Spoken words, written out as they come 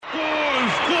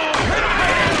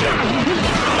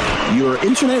your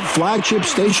internet flagship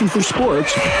station for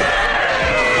sports.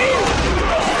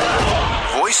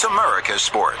 Voice America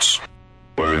Sports.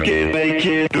 Work it, make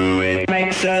it, do it.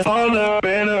 Makes us harder,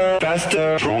 better,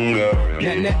 faster, stronger.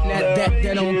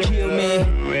 That don't kill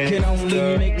me, can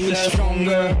only make me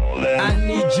stronger. I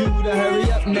need you to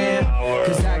hurry up now,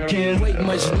 cause I can't wait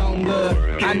much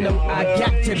longer. I know I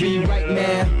got to be right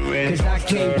now, cause I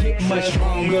can't get much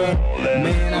longer.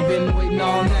 Man, I've been waiting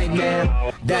all night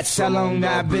now. That's how long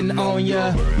I've been on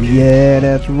ya. Yeah,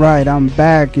 that's right. I'm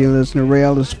back. You're listening to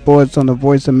Real Sports on the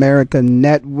Voice America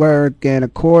Network. And,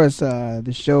 of course,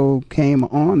 the show came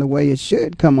on the way it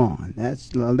should come on.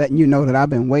 That's letting you know that I've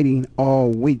been waiting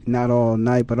all week. Not all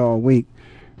night, but all week.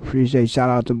 Appreciate shout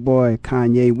out to boy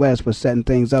Kanye West for setting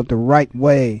things up the right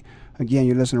way. Again,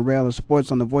 you're listening to Real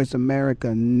Sports on the Voice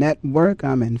America Network.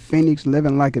 I'm in Phoenix,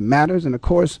 living like it matters. And, of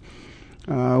course,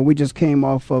 we just came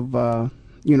off of... the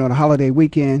holiday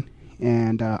weekend,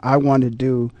 and I want to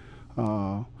do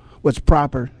what's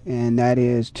proper, and that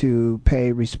is to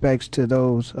pay respects to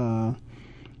those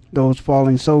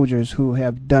fallen soldiers who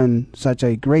have done such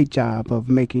a great job of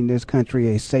making this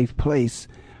country a safe place,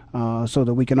 so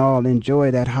that we can all enjoy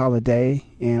that holiday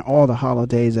and all the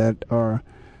holidays that are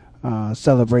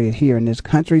celebrated here in this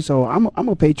country. So I'm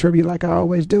gonna pay tribute like I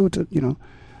always do to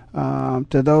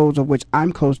to those of which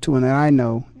I'm close to and that I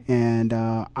know. And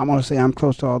I want to say I'm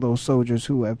close to all those soldiers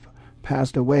who have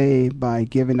passed away by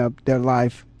giving up their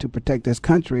life to protect this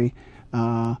country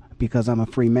because I'm a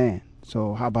free man.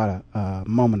 So how about a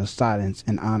moment of silence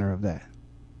in honor of that?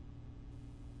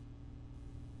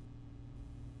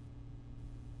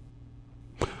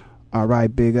 All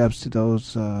right, big ups to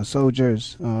those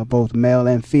soldiers, both male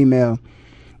and female.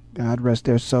 God rest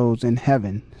their souls in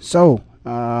heaven. So.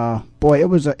 Boy, it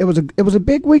was a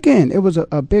big weekend. It was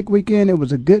a big weekend. It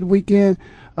was a good weekend.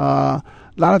 A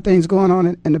lot of things going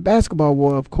on in the basketball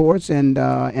world, of course, and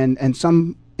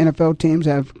some NFL teams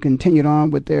have continued on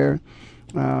with their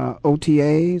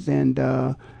OTAs, and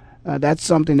that's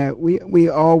something that we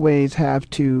always have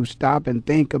to stop and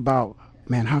think about.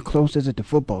 Man, how close is it to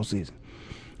football season?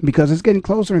 Because it's getting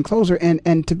closer and closer,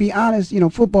 and to be honest,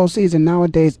 football season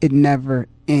nowadays, it never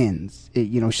ends.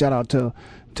 Shout out to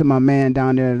my man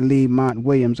down there, Lemont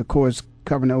Williams, of course,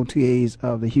 covering the OTAs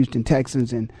of the Houston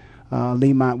Texans. And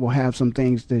Lemont will have some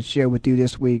things to share with you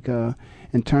this week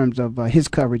in terms of his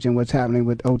coverage and what's happening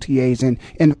with OTAs.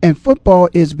 And football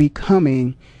is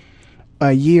becoming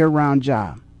a year-round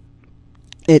job.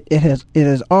 It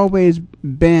has always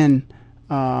been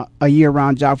a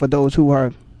year-round job for those who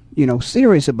are,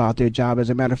 serious about their job. As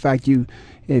a matter of fact,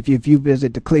 if you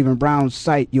visit the Cleveland Browns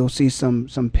site, you'll see some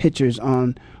pictures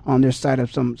on their site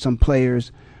of some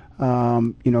players,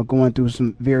 going through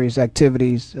some various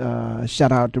activities.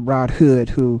 Shout out to Rod Hood,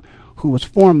 who was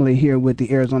formerly here with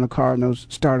the Arizona Cardinals,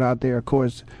 started out there, of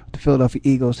course, the Philadelphia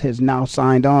Eagles, has now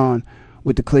signed on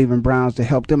with the Cleveland Browns to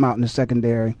help them out in the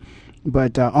secondary.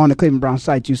 But on the Cleveland Browns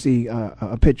site, you see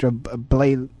a picture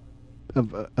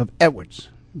of Edwards,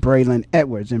 Braylon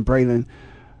Edwards, and Braylon.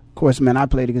 Of course, man, I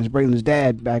played against Braylon's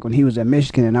dad back when he was at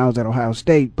Michigan and I was at Ohio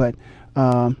State. But,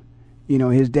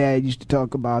 his dad used to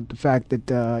talk about the fact that,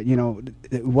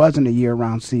 it wasn't a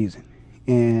year-round season.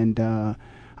 And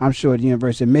I'm sure at the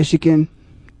University of Michigan,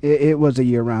 it was a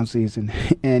year-round season.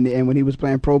 and when he was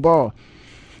playing pro ball,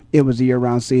 it was a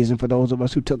year-round season for those of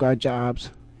us who took our jobs,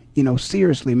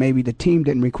 seriously. Maybe the team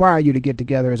didn't require you to get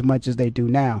together as much as they do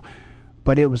now.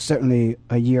 But it was certainly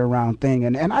a year-round thing.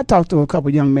 And I talked to a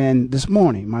couple young men this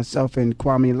morning, myself and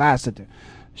Kwame Lassiter.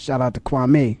 Shout out to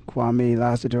Kwame. Kwame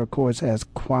Lassiter, of course, has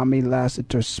Kwame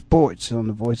Lassiter Sports on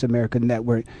the Voice America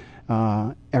Network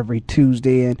every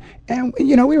Tuesday. And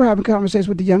we were having conversations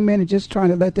with the young men and just trying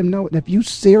to let them know that if you're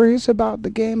serious about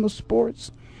the game of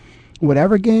sports,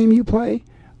 whatever game you play,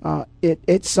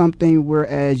 it's something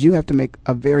whereas you have to make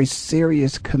a very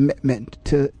serious commitment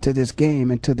to this game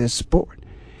and to this sport.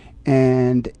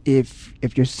 And if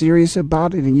you're serious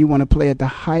about it and you want to play at the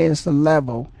highest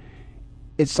level,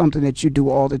 it's something that you do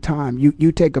all the time.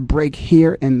 You take a break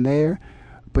here and there,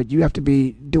 but you have to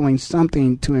be doing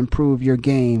something to improve your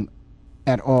game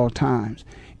at all times.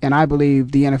 And I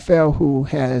believe the NFL, who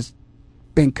has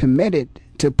been committed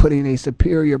to putting a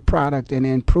superior product and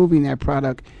improving that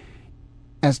product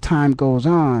as time goes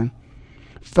on,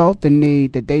 felt the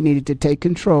need that they needed to take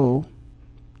control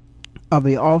of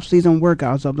the off-season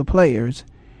workouts of the players,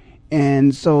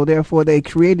 and so therefore they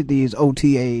created these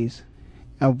OTAs,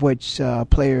 of which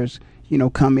players,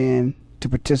 come in to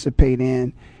participate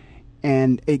in,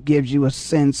 and it gives you a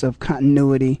sense of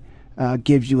continuity,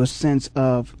 gives you a sense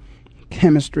of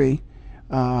chemistry,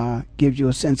 gives you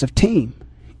a sense of team,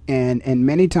 and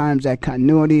many times that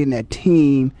continuity and that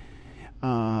team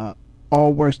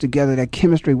all works together. That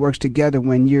chemistry works together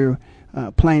when you're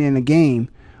playing in a game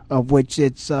of which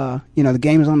it's, the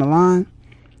game is on the line,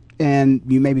 and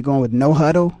you may be going with no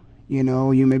huddle. You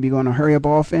may be going to hurry up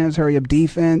offense, hurry up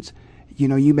defense.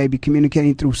 You may be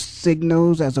communicating through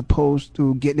signals as opposed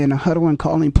to getting in a huddle and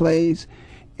calling plays.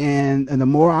 And the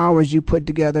more hours you put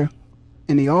together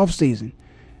in the off season,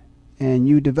 and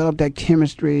you develop that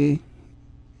chemistry,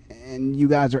 and you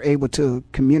guys are able to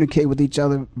communicate with each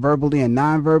other verbally and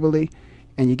non-verbally,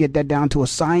 and you get that down to a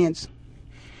science,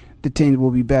 the teams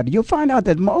will be better. You'll find out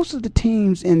that most of the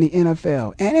teams in the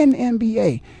NFL and in the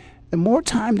NBA, the more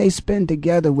time they spend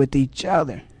together with each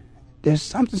other, there's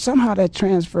something somehow that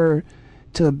transfer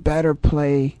to a better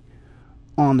play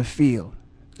on the field.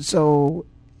 So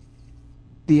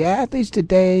the athletes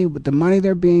today, with the money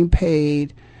they're being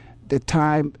paid, the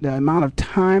amount of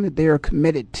time that they are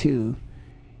committed to,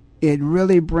 it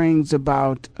really brings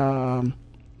about a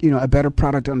better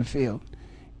product on the field.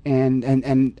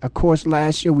 And of course,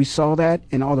 last year we saw that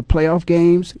in all the playoff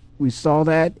games. We saw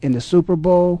that in the Super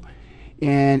Bowl.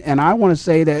 And I want to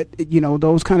say that,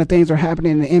 those kind of things are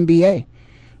happening in the NBA.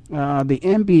 The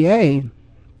NBA,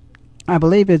 I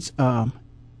believe it's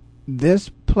this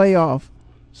playoff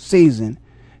season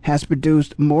has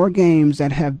produced more games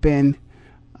that have been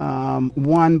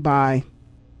won by,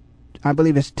 I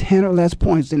believe it's 10 or less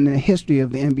points in the history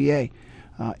of the NBA.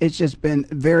 It's just been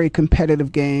very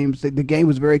competitive games. The game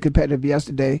was very competitive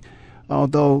yesterday,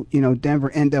 although,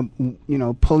 Denver ended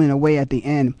up, pulling away at the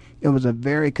end. It was a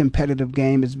very competitive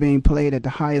game. It's being played at the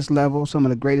highest level. Some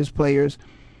of the greatest players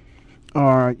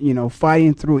are,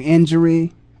 fighting through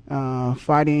injury,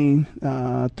 fighting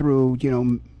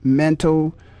through,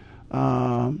 mental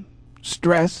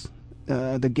stress.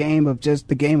 The game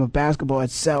of basketball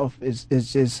itself is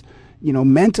just,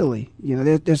 mentally,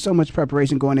 there's so much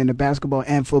preparation going into basketball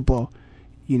and football.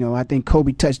 I think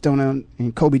Kobe touched on it,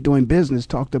 and Kobe Doing Business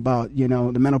talked about, the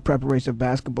mental preparation of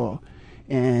basketball,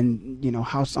 and,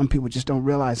 how some people just don't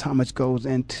realize how much goes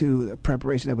into the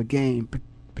preparation of a game,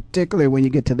 particularly when you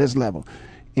get to this level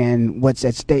and what's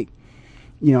at stake.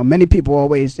 Many people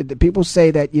people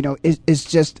say that, it's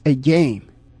just a game.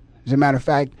 As a matter of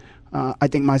fact, I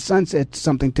think my son said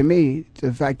something to me, to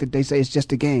the fact that they say it's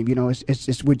just a game. It's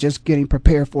just, we're just getting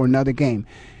prepared for another game.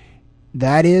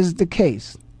 That is the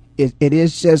case. It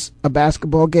is just a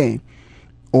basketball game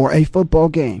or a football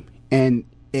game. And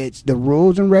it's the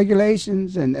rules and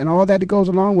regulations and all that goes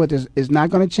along with it is not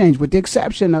going to change. With the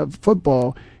exception of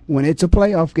football, when it's a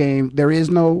playoff game, there is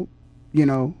no,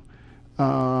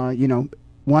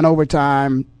 one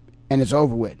overtime and it's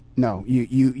over with. No,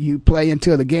 you play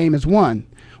until the game is won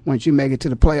once you make it to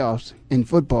the playoffs in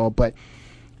football.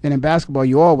 And in basketball,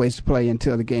 you always play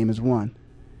until the game is won.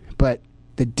 But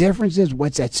the difference is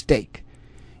what's at stake.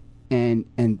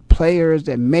 And players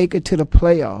that make it to the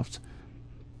playoffs,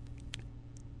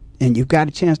 and you've got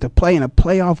a chance to play in a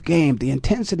playoff game, the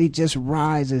intensity just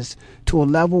rises to a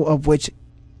level of which,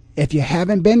 if you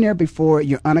haven't been there before,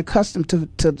 you're unaccustomed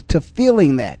to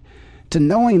feeling that, to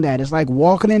knowing that. It's like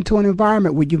walking into an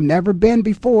environment where you've never been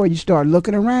before. You start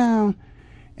looking around,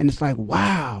 and it's like,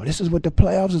 wow, this is what the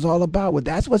playoffs is all about. Well,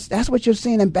 that's what you're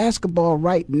seeing in basketball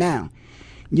right now.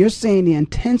 You're seeing the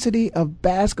intensity of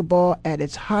basketball at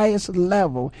its highest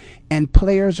level and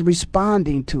players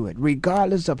responding to it,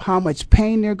 regardless of how much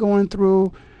pain they're going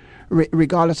through,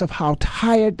 regardless of how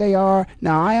tired they are.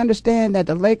 Now, I understand that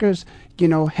the Lakers,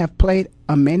 have played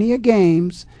many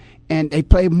games, and they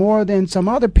play more than some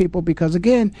other people because,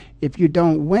 again, if you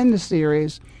don't win the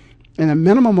series in a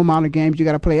minimum amount of games, you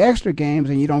got to play extra games,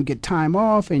 and you don't get time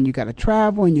off, and you got to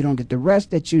travel, and you don't get the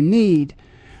rest that you need.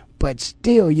 But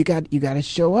still, you got to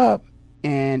show up,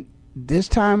 and this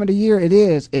time of the year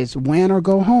it's win or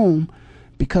go home,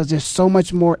 because there's so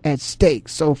much more at stake.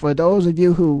 So for those of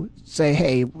you who say,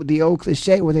 hey, the old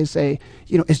cliche where they say,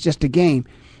 it's just a game,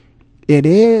 it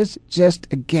is just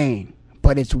a game,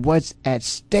 but it's what's at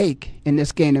stake in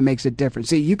this game that makes a difference.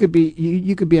 See, you could be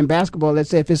in basketball.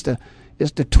 Let's say if it's the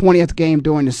 20th game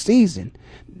during the season,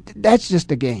 that's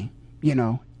just a game,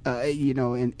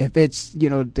 and if it's,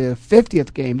 the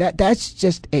 50th game, that's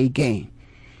just a game.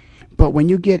 But when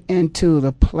you get into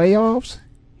the playoffs,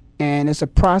 and it's a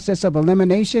process of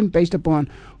elimination based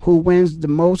upon who wins the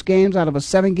most games out of a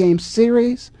 7-game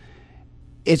series,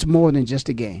 it's more than just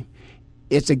a game.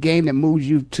 It's a game that moves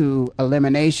you to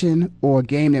elimination, or a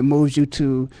game that moves you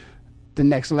to the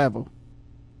next level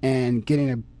and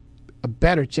getting a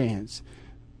better chance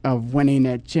of winning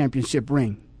that championship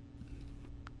ring,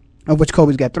 of which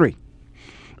Kobe's got 3,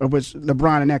 of which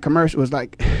LeBron in that commercial was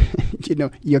like,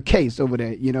 your case over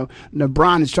there.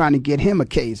 LeBron is trying to get him a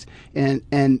case, and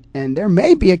there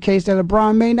may be a case that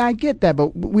LeBron may not get that,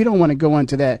 but we don't want to go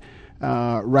into that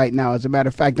right now. As a matter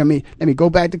of fact, let me go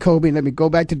back to Kobe. Let me go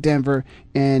back to Denver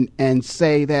and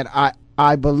say that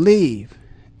I believe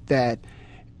that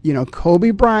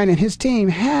Kobe Bryant and his team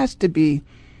has to be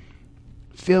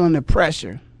feeling the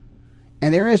pressure,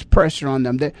 and there is pressure on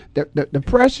them. The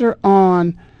pressure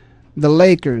on the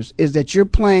Lakers is that you're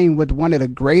playing with one of the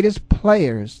greatest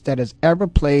players that has ever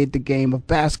played the game of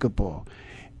basketball.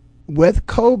 With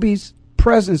Kobe's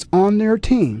presence on their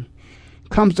team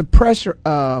comes the pressure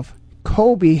of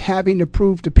Kobe having to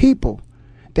prove to people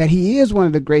that he is one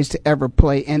of the greatest to ever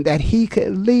play and that he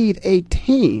could lead a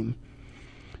team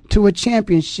to a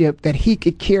championship, that he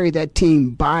could carry that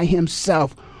team by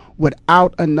himself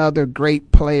without another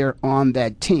great player on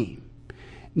that team.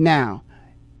 Now,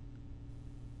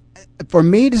 for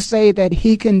me to say that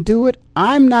he can do it,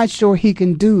 I'm not sure he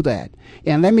can do that.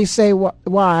 And let me say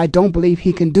why I don't believe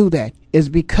he can do that is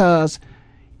because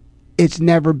it's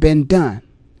never been done.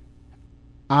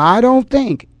 I don't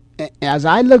think, as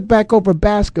I look back over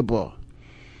basketball,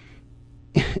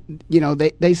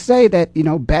 they say that,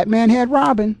 Batman had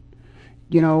Robin,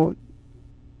 the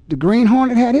Green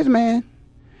Hornet had his man,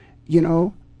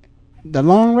 the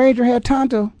Lone Ranger had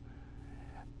Tonto.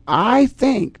 I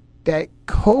think that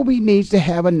Kobe needs to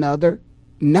have another,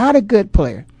 not a good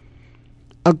player,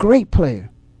 a great player.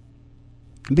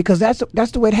 Because that's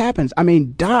the way it happens. I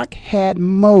mean, Doc had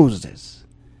Moses.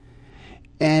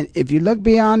 And if you look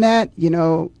beyond that, you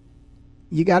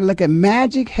got to look at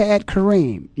Magic had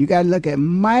Kareem. You got to look at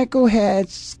Michael had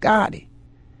Scotty.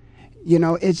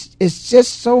 It's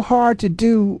just so hard to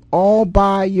do all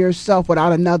by yourself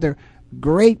without another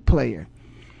great player.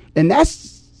 And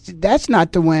that's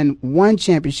not to win one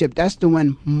championship. That's to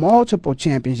win multiple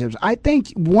championships. I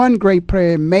think one great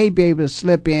player may be able to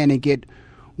slip in and get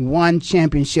one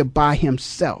championship by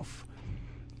himself.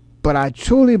 But I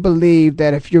truly believe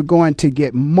that if you're going to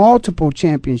get multiple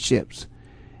championships,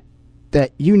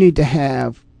 that you need to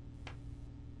have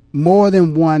more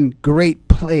than one great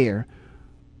player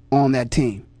on that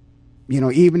team.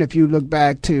 Even if you look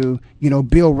back to,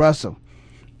 Bill Russell.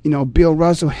 Bill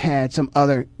Russell had some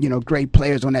other, great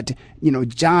players on that team.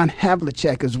 John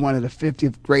Havlicek is one of the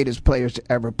 50th greatest players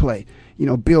to ever play.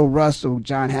 Bill Russell,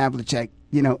 John Havlicek,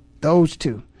 those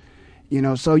two.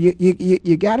 So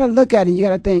you got to look at it. You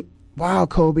got to think, wow,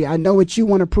 Kobe, I know what you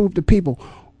want to prove to people.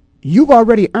 You've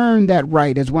already earned that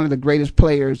right as one of the greatest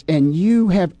players, and you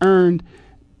have earned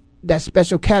that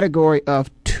special category of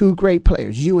two great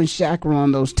players. You and Shaq were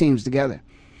on those teams together.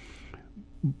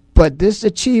 But this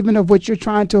achievement of what you're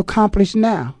trying to accomplish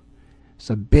now, it's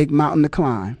a big mountain to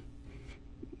climb.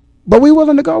 But we're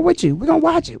willing to go with you. We're going to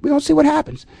watch it. We're going to see what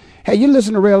happens. Hey, you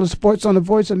listen to Rail to Sports on the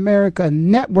Voice America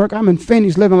Network. I'm in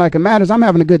Phoenix, living like it matters. I'm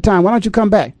having a good time. Why don't you come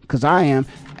back? Because I am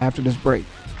after this break.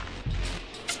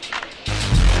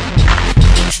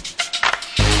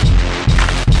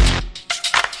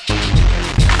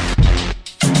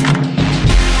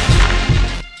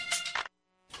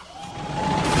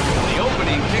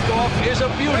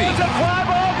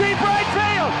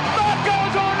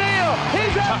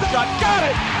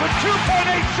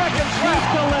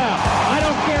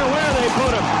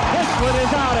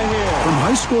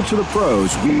 To the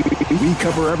pros, we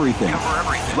cover everything.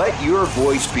 Let your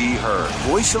voice be heard.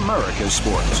 Voice America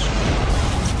Sports.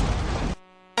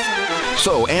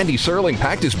 So Andy Serling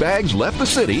packed his bags, left the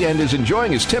city, and is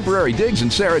enjoying his temporary digs in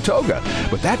Saratoga.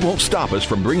 But that won't stop us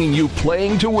from bringing you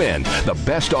Playing to Win, the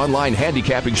best online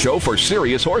handicapping show for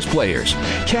serious horse players.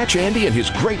 Catch Andy and his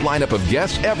great lineup of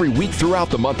guests every week throughout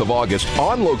the month of August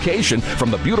on location from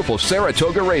the beautiful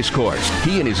Saratoga Racecourse.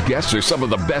 He and his guests are some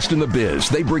of the best in the biz.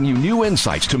 They bring you new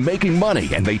insights to making money,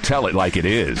 and they tell it like it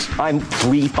is. I'm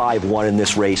 3-5-1 in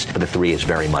this race, but the 3 is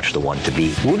very much the one to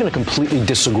beat. We're going to completely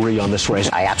disagree on this race.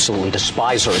 I absolutely despise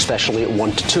her, especially at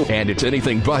 1-2. And it's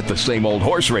anything but the same old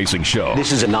horse racing show.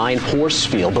 This is a 9-horse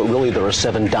field, but really there are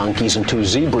 7 donkeys and 2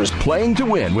 zebras. Playing to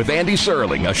Win with Andy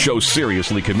Serling, a show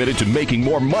seriously committed to making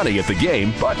more money at the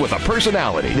game, but with a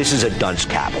personality. This is a dunce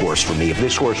cap horse for me. If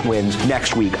this horse wins,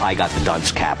 next week I got the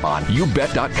dunce cap on.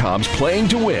 YouBet.com's Playing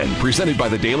to Win, presented by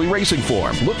the Daily Racing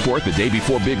Form. Look for it the day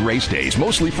before big race days,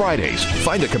 mostly Fridays.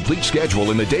 Find a complete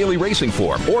schedule in the Daily Racing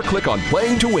Form or click on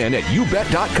Playing to Win at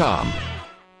YouBet.com.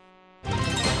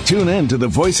 Tune in to the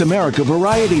Voice America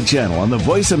Variety channel on the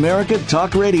Voice America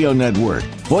Talk Radio Network.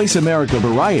 Voice America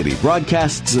Variety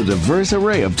broadcasts a diverse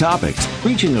array of topics,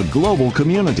 reaching a global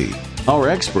community. Our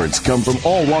experts come from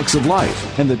all walks of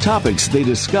life, and the topics they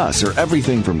discuss are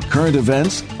everything from current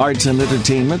events, arts and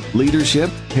entertainment, leadership,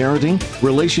 parenting,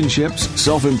 relationships,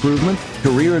 self-improvement,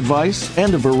 career advice,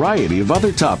 and a variety of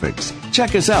other topics.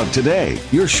 Check us out today.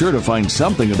 You're sure to find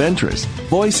something of interest.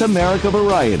 Voice America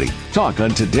Variety. Talk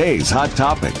on today's hot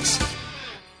topics.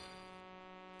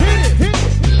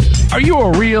 Are you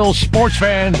a real sports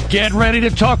fan? Get ready to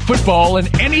talk football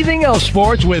and anything else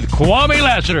sports with Kwame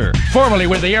Lassiter, formerly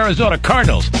with the Arizona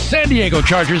Cardinals, San Diego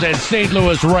Chargers, and St.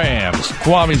 Louis Rams.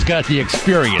 Kwame's got the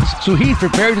experience, so he's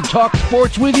prepared to talk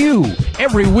sports with you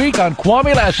every week on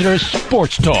Kwame Lassiter's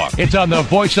Sports Talk. It's on the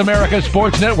Voice America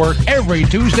Sports Network every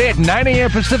Tuesday at 9 a.m.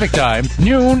 Pacific Time,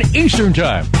 noon Eastern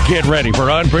Time. Get ready for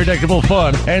unpredictable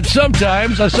fun and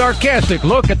sometimes a sarcastic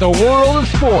look at the world of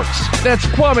sports. That's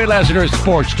Kwame Lassiter's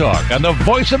Sports Talk on the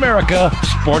Voice America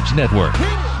Sports Network.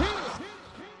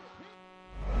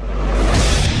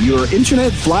 Your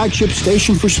internet flagship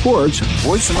station for sports,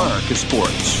 Voice America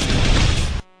Sports.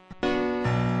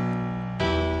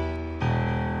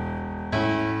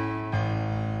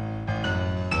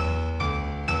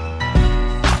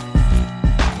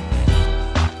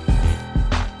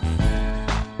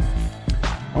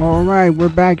 All right, we're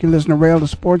back. You're listening to Rail to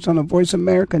Sports on the Voice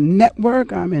America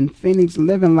Network. I'm in Phoenix,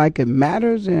 living like it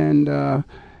matters, and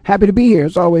happy to be here.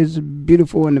 It's always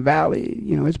beautiful in the valley.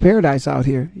 You know, it's paradise out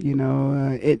here. You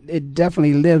know, it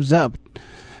definitely lives up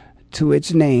to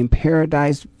its name,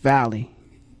 Paradise Valley,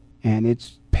 and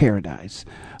it's paradise.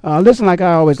 Listen, like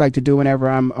I always like to do whenever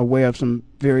I'm aware of some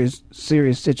various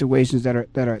serious situations that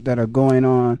are going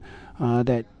on.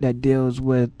 That deals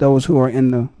with those who are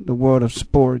in the world of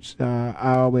sports.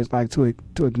 I always like to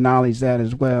acknowledge that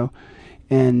as well,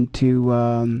 and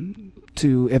to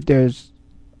if there's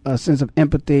a sense of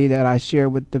empathy that I share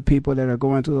with the people that are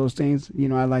going through those things, you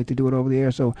know, I like to do it over the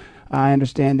air. So I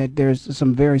understand that there's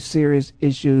some very serious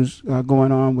issues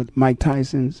going on with Mike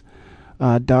Tyson's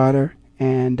daughter,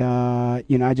 and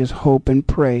you know, I just hope and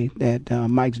pray that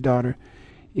Mike's daughter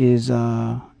is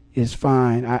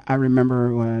fine. I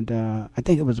remember when I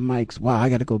think it was Mike's. Wow, I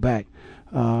got to go back.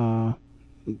 I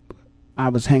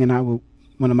was hanging out with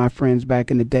one of my friends back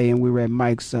in the day, and we were at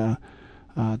Mike's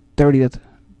 30th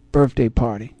birthday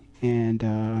party.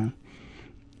 And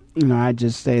you know, I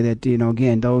just say that, you know,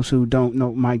 again, those who don't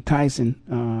know Mike Tyson,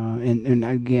 and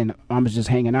again, I was just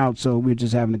hanging out, so we were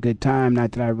just having a good time.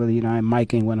 Not that I really, you know, I'm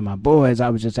Mike ain't one of my boys. I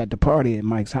was just at the party at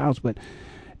Mike's house, but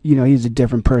you know, he's a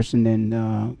different person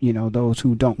than, you know, those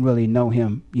who don't really know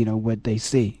him, you know, what they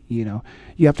see. You know,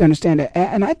 you have to understand that.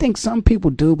 And I think some people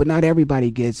do, but not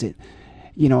everybody gets it.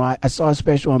 You know, I saw a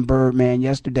special on Birdman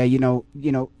yesterday, you know,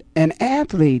 an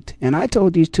athlete, and I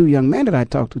told these two young men that I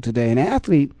talked to today, an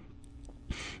athlete,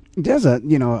 there's a,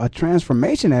 you know, a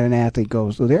transformation that an athlete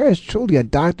goes through. There is truly a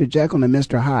Dr. Jekyll and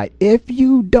Mr. Hyde. If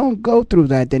you don't go through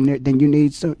that, then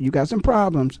you got some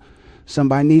problems.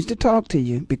 Somebody needs to talk to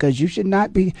you, because you should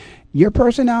not be, your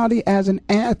personality as an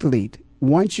athlete,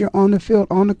 once you're on the field,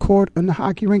 on the court, on the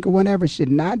hockey rink or whatever,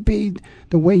 should not be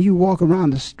the way you walk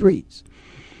around the streets.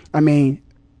 I mean,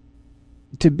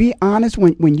 to be honest,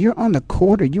 when you're on the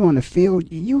court or you're on the field,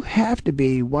 you have to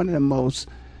be one of the most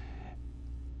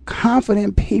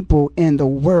confident people in the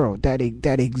world that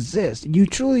exists. You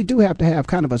truly do have to have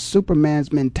kind of a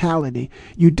Superman's mentality.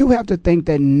 You do have to think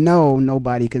that no,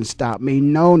 nobody can stop me.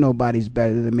 No, nobody's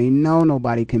better than me. No,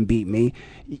 nobody can beat me.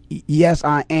 Yes,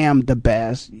 I am the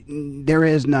best. There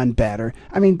is none better.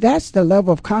 I mean, that's the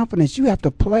level of confidence you have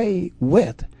to play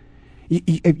with.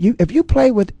 If you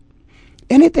play with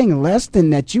anything less than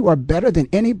that you are better than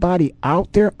anybody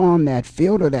out there on that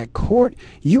field or that court,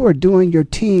 you are doing your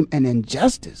team an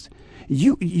injustice.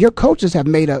 Your coaches have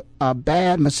made a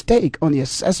bad mistake on the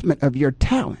assessment of your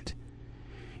talent.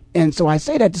 And so I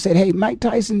say that to say, hey, Mike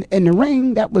Tyson in the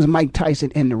ring, that was Mike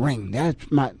Tyson in the ring.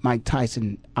 That's Mike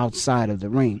Tyson outside of the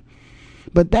ring.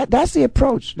 But that's the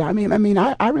approach. I mean,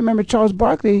 I remember Charles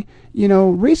Barkley, you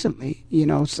know, recently, you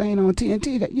know, saying on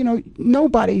TNT that, you know,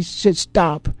 nobody should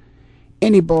stop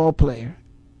any ball player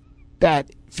that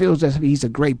feels as if he's a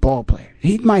great ball player.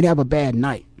 He might have a bad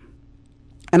night.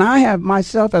 And I have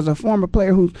myself, as a former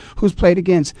player who's played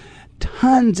against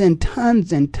tons and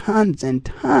tons and tons and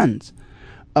tons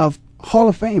of Hall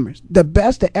of Famers, the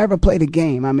best to ever play the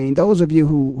game. I mean, those of you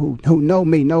who know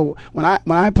me know when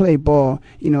I played ball,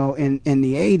 you know, in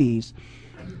the 80s,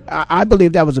 I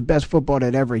believe that was the best football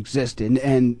that ever existed.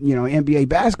 And you know, NBA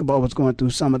basketball was going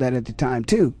through some of that at the time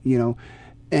too, you know.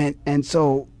 And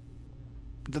so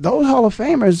those Hall of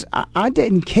Famers, I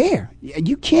didn't care.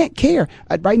 You can't care.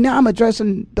 Right now I'm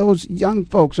addressing those young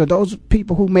folks or those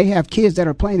people who may have kids that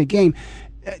are playing the game.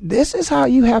 This is how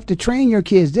you have to train your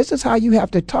kids. This is how you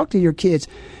have to talk to your kids.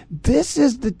 This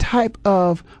is the type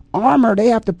of armor they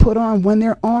have to put on when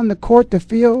they're on the court, the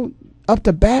field, up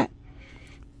to bat.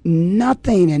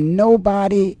 Nothing and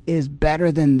nobody is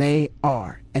better than they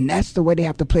are. And that's the way they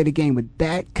have to play the game, with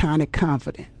that kind of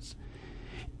confidence.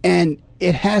 And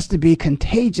it has to be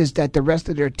contagious that the rest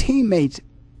of their teammates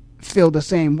feel the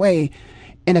same way.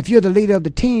 And if you're the leader of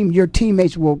the team, your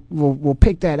teammates will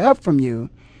pick that up from you.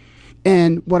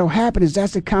 And what will happen is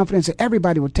that's the confidence that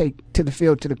everybody will take to the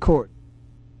field, to the court,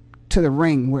 to the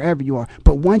ring, wherever you are.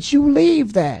 But once you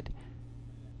leave that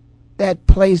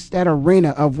place, that arena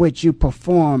of which you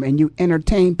perform and you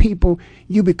entertain people,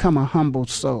 you become a humble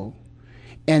soul.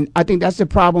 And I think that's the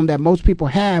problem that most people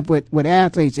have with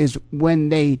athletes, is when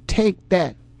they take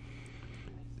that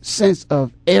sense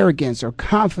of arrogance or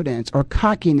confidence or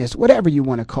cockiness, whatever you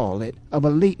want to call it, of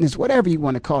eliteness, whatever you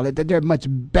want to call it, that they're much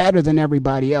better than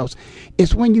everybody else.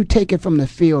 It's when you take it from the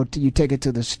field till you take it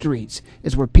to the streets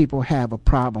is where people have a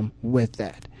problem with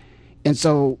that. And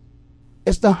so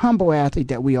it's the humble athlete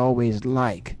that we always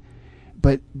like.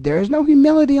 But there is no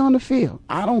humility on the field.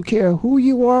 I don't care who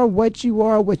you are, what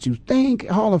you think,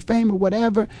 Hall of Fame or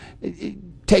whatever,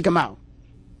 take them out.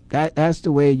 That's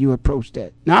the way you approach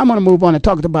that. Now I'm going to move on and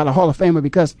talk about a Hall of Famer,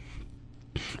 because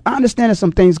I understand there's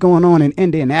some things going on in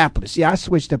Indianapolis. Yeah, I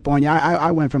switched up on you.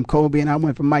 I went from Kobe and I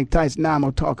went from Mike Tyson. Now I'm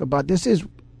going to talk about, this is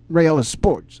Rayola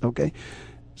Sports, okay?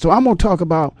 So I'm going to talk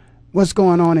about what's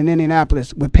going on in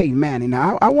Indianapolis with Peyton Manning.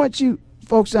 Now, I want you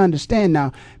folks to understand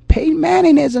now, Peyton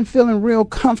Manning isn't feeling real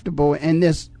comfortable in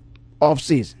this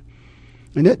offseason.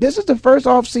 And this is the first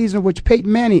offseason which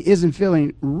Peyton Manning isn't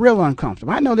feeling real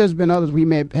uncomfortable. I know there's been others, we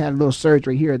may have had a little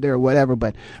surgery here or there or whatever,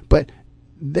 but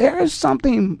there is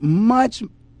something much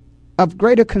of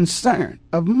greater concern,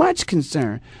 of much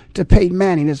concern to Peyton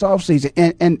Manning this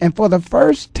offseason. And for the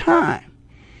first time,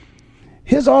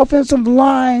 his offensive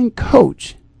line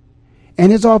coach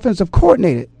and his offensive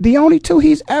coordinator, the only two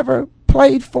he's ever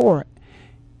played for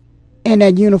in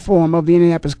that uniform of the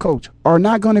Indianapolis coach, are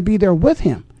not going to be there with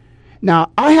him.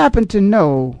 Now, I happen to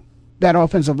know that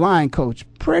offensive line coach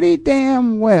pretty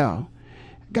damn well,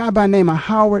 a guy by the name of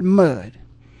Howard Mudd.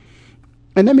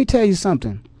 And let me tell you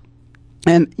something.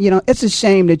 And, you know, it's a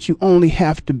shame that you only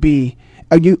have to be,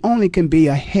 or you only can be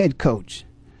a head coach,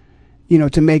 you know,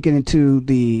 to make it into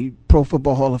the Pro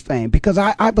Football Hall of Fame. Because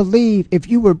I believe if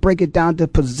you were to break it down to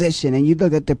position and you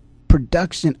look at the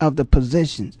production of the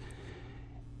positions,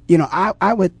 you know,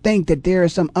 I would think that there are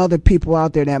some other people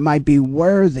out there that might be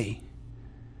worthy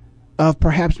of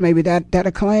perhaps maybe that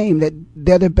acclaim, that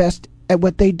they're the best at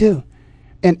what they do.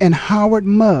 And Howard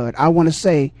Mudd, I want to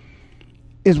say,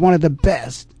 is one of the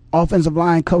best offensive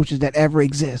line coaches that ever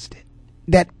existed.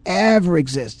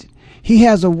 He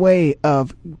has a way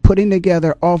of putting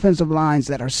together offensive lines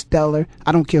that are stellar.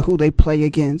 I don't care who they play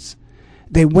against.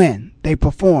 They win. They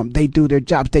perform. They do their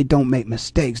jobs. They don't make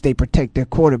mistakes. They protect their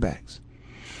quarterbacks.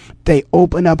 They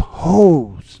open up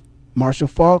holes. Marshall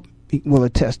Faulk will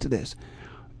attest to this.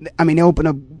 I mean, they open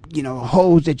up, you know,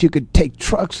 holes that you could take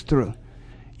trucks through.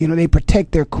 You know, they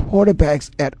protect their quarterbacks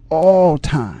at all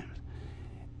times.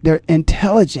 They're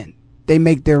intelligent. They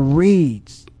make their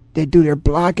reads. They do their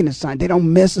blocking assignments. They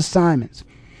don't miss assignments.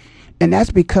 And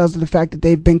that's because of the fact that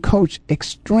they've been coached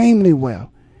extremely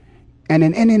well. And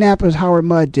in Indianapolis, Howard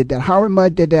Mudd did that. Howard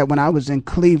Mudd did that when I was in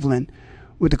Cleveland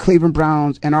with the Cleveland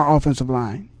Browns and our offensive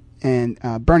line. And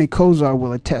Bernie Kosar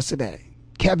will attest to that.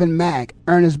 Kevin Mack,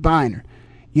 Ernest Biner.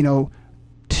 You know,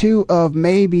 two of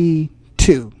maybe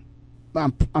two.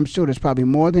 I'm sure there's probably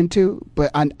more than two, but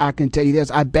I can tell you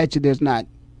this. I bet you there's not,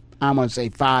 I'm going to say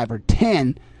 5 or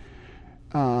 10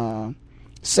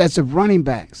 sets of running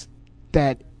backs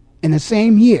that in the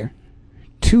same year,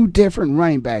 2 different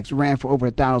running backs ran for over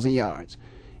 1,000 yards.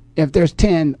 If there's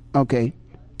 10, okay,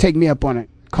 take me up on it.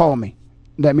 Call me.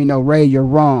 Let me know, Ray, you're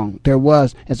wrong. There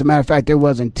was, as a matter of fact, there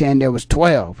wasn't 10, there was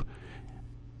 12.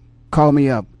 Call me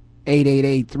up.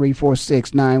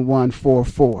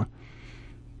 888-346-9144.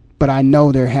 But I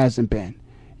know there hasn't been.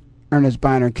 Ernest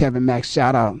Biner and Kevin Mack,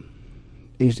 shout out.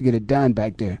 They used to get it done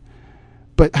back there.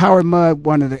 But Howard Mudd,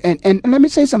 one of the, and let me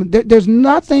say something. There's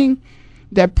nothing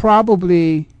that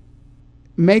probably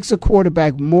makes a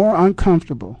quarterback more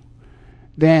uncomfortable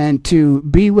than to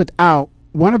be without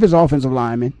one of his offensive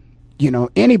linemen. You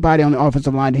know, anybody on the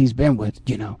offensive line that he's been with,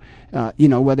 you know,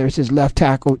 whether it's his left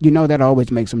tackle, you know, that always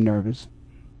makes him nervous.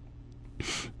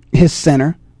 His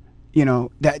center, you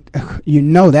know,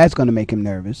 that's going to make him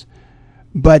nervous.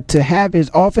 But to have his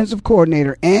offensive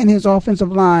coordinator and his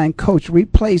offensive line coach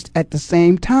replaced at the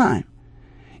same time,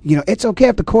 It's okay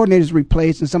if the coordinator is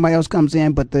replaced and somebody else comes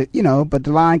in, but the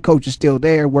line coach is still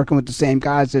there working with the same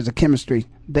guys. There's a chemistry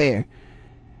there.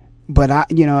 But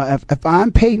if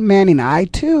I'm Peyton Manning, I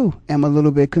too am a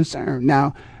little bit concerned.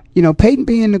 Now, Peyton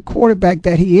being the quarterback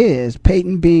that he is,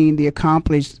 Peyton being the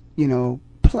accomplished,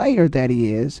 player that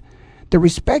he is, the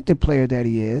respected player that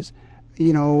he is,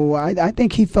 I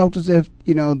think he felt as if,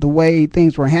 the way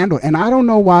things were handled. And I don't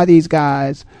know why these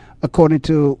guys, according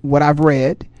to what I've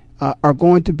read, are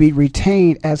going to be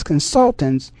retained as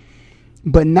consultants,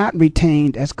 but not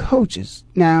retained as coaches.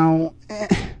 Now,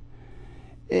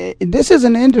 this is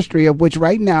an industry of which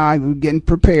right now I'm getting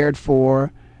prepared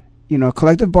for, a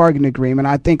collective bargaining agreement.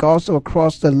 I think also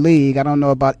across the league, I don't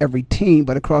know about every team,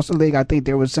 but across the league, I think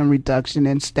there was some reduction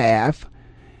in staff.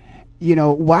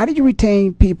 Why do you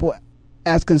retain people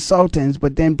as consultants,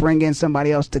 but then bring in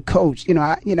somebody else to coach?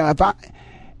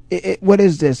 What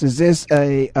is this? Is this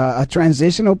a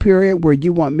transitional period where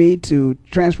you want me to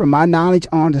transfer my knowledge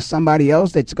on to somebody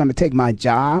else that's going to take my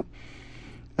job?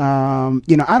 I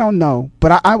don't know,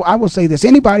 but I will say this: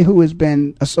 anybody who has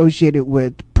been associated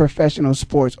with professional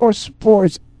sports or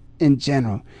sports in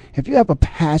general, if you have a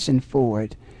passion for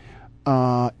it,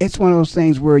 it's one of those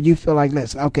things where you feel like,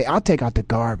 listen, okay, I'll take out the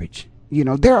garbage.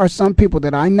 There are some people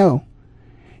that I know,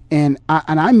 and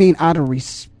I mean out of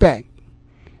respect,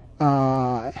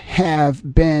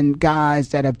 have been guys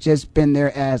that have just been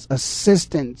there as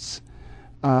assistants,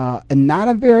 and not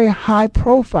a very high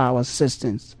profile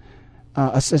assistant,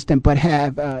 but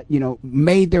have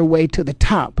made their way to the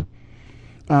top,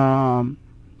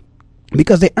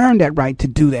 because they earned that right to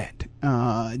do that,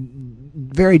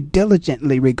 very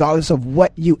diligently, regardless of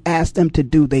what you asked them to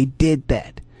do. They did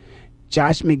that.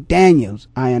 Josh McDaniels,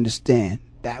 I understand,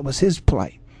 that was his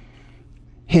play.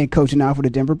 Head coach now for the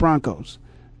Denver Broncos.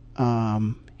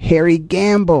 Harry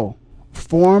Gamble,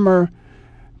 former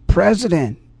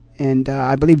president, and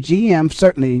I believe GM,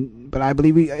 certainly, but I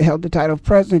believe he held the title of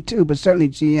president too, but certainly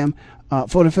GM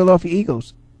for the Philadelphia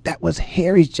Eagles. That was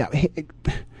Harry's job.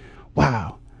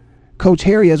 Wow. Coach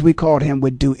Harry, as we called him,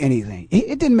 would do anything.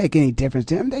 It didn't make any difference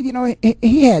to him.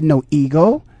 He had no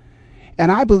ego.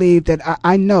 And I believe that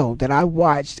I know that I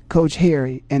watched Coach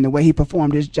Harry and the way he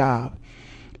performed his job.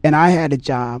 And I had a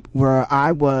job where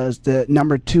I was the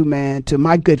number 2 man to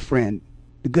my good friend,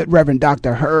 the good Reverend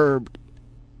Dr. Herb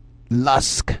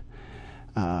Lusk.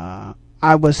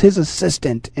 I was his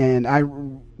assistant, and I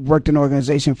worked an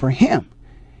organization for him.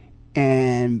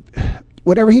 And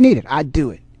whatever he needed, I'd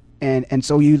do it. And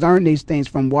so you learn these things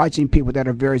from watching people that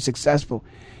are very successful.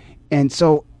 And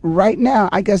so right now,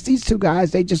 I guess these two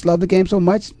guys, they just love the game so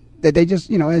much that they just,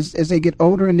 as they get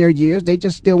older in their years, they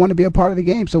just still want to be a part of the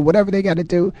game. So whatever they got to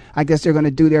do, I guess they're going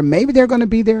to do there. Maybe they're going to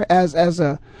be there as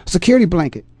a security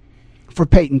blanket for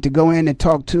Peyton to go in and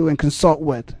talk to and consult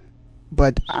with.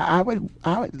 But I would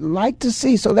like to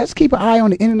see. So let's keep an eye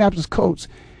on the Indianapolis Colts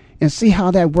and see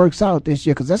how that works out this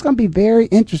year, because that's going to be very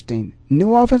interesting.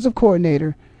 New offensive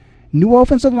coordinator, new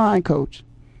offensive line coach,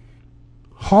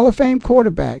 Hall of Fame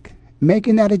quarterback,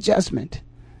 making that adjustment.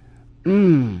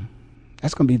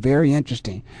 That's going to be very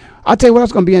interesting. I'll tell you what else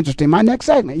is going to be interesting. My next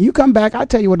segment. You come back, I'll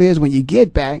tell you what it is when you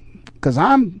get back, because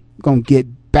I'm going to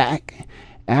get back.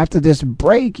 After this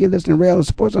break, you're listening to Rail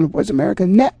Sports on the Voice America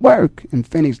Network in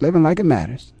Phoenix, living like it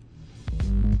matters.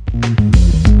 The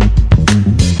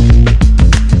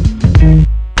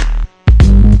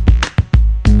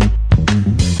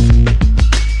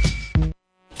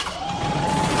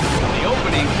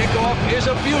opening kickoff is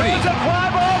a beauty. It's a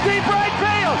fly ball deep right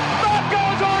field. Back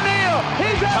goes O'Neal.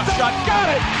 He's at the shot. Got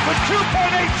it with 2.8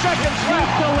 seconds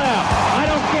left to left. I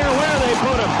don't care where they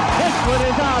put him. This one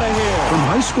is out of here. From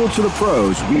high school to the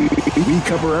pros, we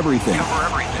cover everything.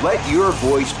 Let your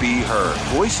voice be heard.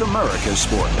 Voice America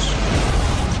Sports.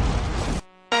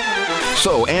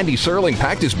 So Andy Serling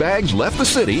packed his bags, left the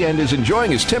city, and is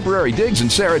enjoying his temporary digs in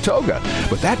Saratoga.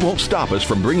 But that won't stop us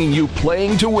from bringing you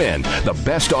Playing to Win, the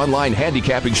best online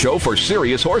handicapping show for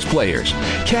serious horse players.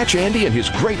 Catch Andy and his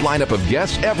great lineup of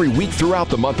guests every week throughout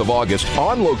the month of August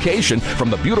on location from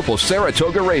the beautiful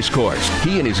Saratoga Racecourse.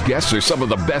 He and his guests are some of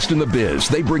the best in the biz.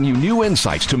 They bring you new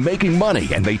insights to making money,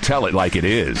 and they tell it like it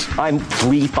is. I'm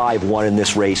 3-5-1 in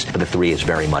this race, but the 3 is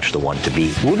very much the one to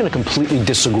beat. We're going to completely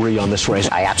disagree on this race.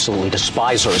 I absolutely despise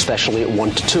despise her, especially at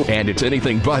 1-2. And it's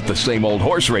anything but the same old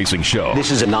horse racing show. This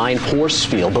is a 9-horse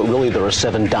field, but really there are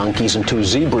 7 donkeys and 2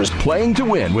 zebras. Playing to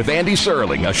Win with Andy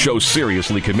Serling, a show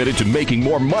seriously committed to making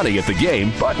more money at the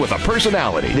game, but with a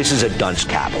personality. This is a dunce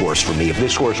cap horse for me. If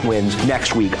this horse wins,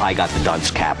 next week I got the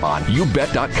dunce cap on.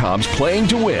 YouBet.com's Playing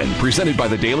to Win, presented by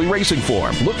the Daily Racing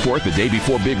Form. Look for it the day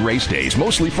before big race days,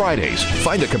 mostly Fridays.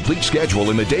 Find a complete schedule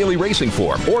in the Daily Racing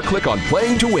Form or click on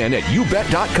Playing to Win at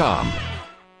YouBet.com.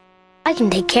 I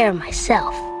can take care of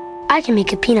myself. I can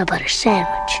make a peanut butter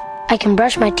sandwich. I can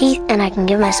brush my teeth and I can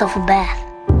give myself a bath.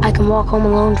 I can walk home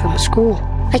alone from school.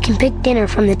 I can pick dinner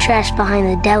from the trash behind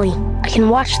the deli. I can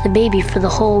watch the baby for the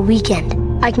whole weekend.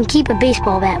 I can keep a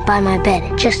baseball bat by my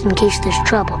bed just in case there's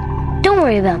trouble. Don't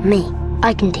worry about me.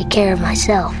 I can take care of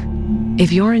myself.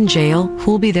 If you're in jail,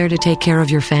 who'll be there to take care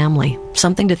of your family?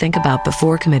 Something to think about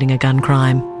before committing a gun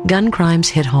crime. Gun crimes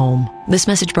hit home. This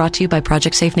message brought to you by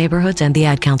Project Safe Neighborhoods and the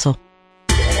Ad Council.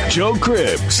 Joe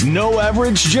Cribbs, No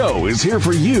Average Joe, is here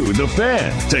for you, the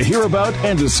fan, to hear about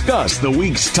and discuss the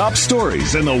week's top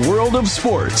stories in the world of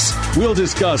sports. We'll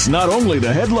discuss not only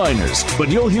the headliners, but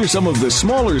you'll hear some of the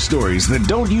smaller stories that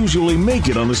don't usually make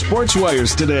it on the sports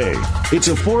wires today. It's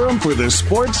a forum for the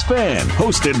sports fan,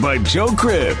 hosted by Joe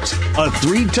Cribbs, a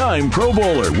 3-time Pro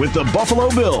Bowler with the Buffalo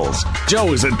Bills.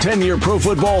 Joe is a 10-year pro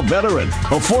football veteran,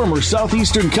 a former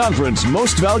Southeastern Conference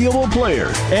Most Valuable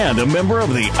Player, and a member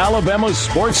of the Alabama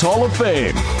Sports Hall of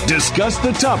Fame. Discuss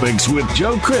the topics with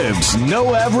Joe Cribbs,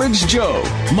 No Average Joe.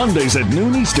 Mondays at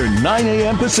noon Eastern, 9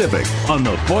 a.m. Pacific on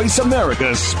the Voice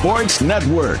America Sports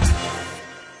Network.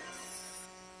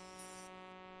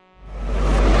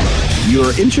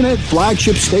 Your internet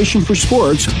flagship station for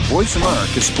sports, Voice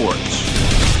America Sports.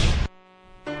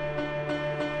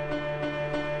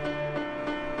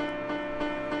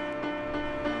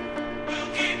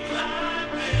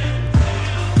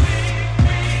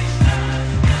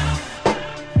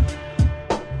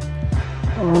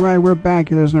 All right, we're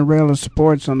back. You're listening to Rail of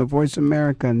Sports on the Voice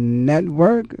America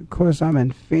Network. Of course, I'm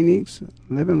in Phoenix,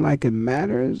 living like it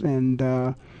matters. And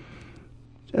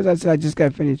as I said, I just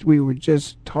got finished. We were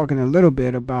just talking a little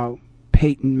bit about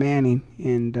Peyton Manning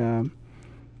and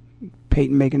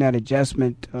Peyton making that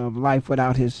adjustment of life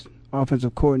without his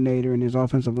offensive coordinator and his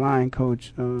offensive line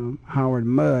coach, Howard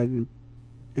Mudd.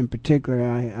 In particular,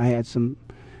 I had some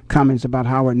comments about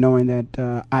Howard, knowing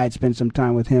that I had spent some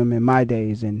time with him in my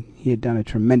days, and he had done a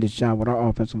tremendous job with our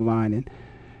offensive line. And,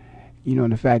 you know,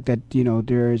 the fact that, you know,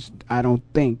 I don't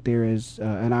think there is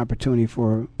an opportunity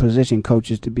for position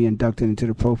coaches to be inducted into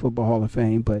the Pro Football Hall of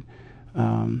Fame, but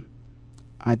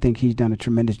I think he's done a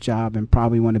tremendous job and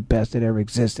probably one of the best that ever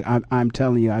existed. I'm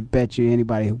telling you, I bet you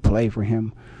anybody who played for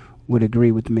him would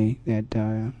agree with me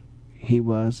that he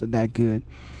was that good.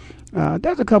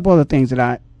 There's a couple other things that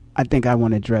I think I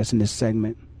want to address in this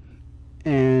segment.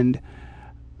 And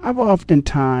I've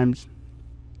oftentimes,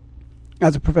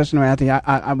 as a professional athlete,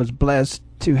 I was blessed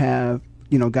to have,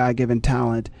 you know, God-given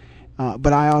talent,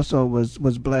 but I also was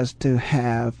blessed to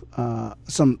have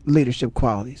some leadership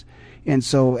qualities. And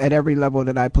so at every level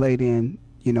that I played in,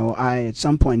 you know, I at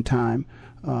some point in time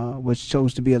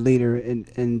chose to be a leader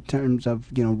in terms of,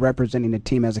 you know, representing the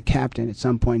team as a captain at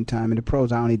some point in time. In the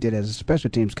pros, I only did it as a special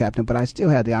teams captain, but I still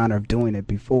had the honor of doing it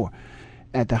before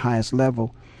at the highest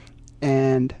level.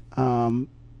 And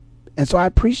so I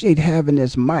appreciate having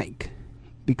this mic,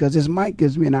 because this mic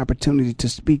gives me an opportunity to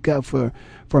speak up for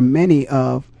many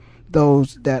of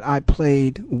those that I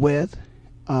played with,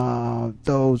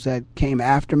 those that came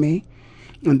after me,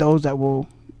 and those that will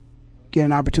get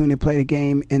an opportunity to play the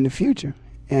game in the future.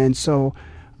 And so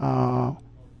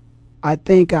I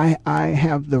think I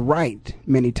have the right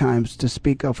many times to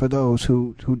speak up for those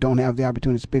who don't have the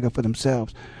opportunity to speak up for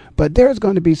themselves. But there's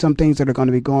going to be some things that are going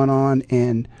to be going on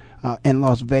in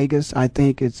Las Vegas. I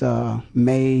think it's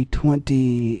May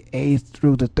 28th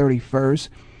through the 31st,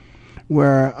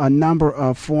 where a number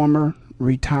of former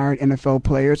retired NFL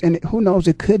players, and who knows,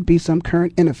 it could be some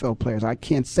current NFL players. I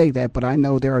can't say that, but I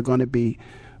know there are going to be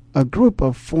a group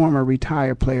of former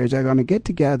retired players that are going to get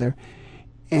together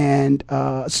and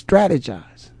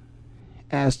strategize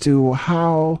as to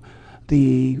how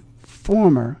the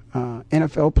former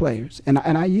NFL players, and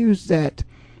I use that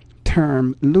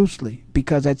term loosely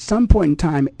because at some point in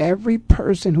time, every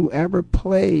person who ever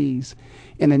plays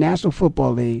in the National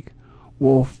Football League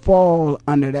will fall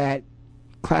under that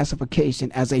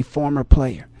classification as a former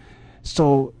player.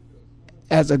 So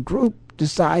as a group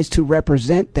decides to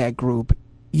represent that group,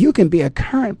 you can be a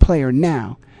current player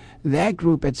now. That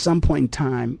group at some point in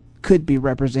time could be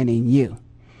representing you.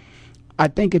 I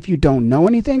think if you don't know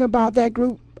anything about that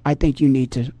group, I think you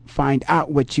need to find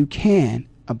out what you can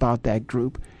about that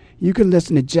group. you can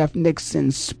listen to Jeff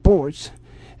Nixon Sports.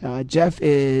 Jeff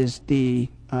is the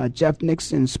Jeff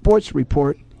Nixon Sports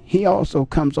Report. He also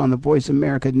comes on the Voice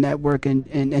America Network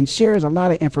and shares a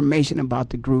lot of information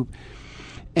about the group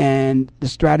and the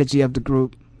strategy of the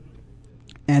group.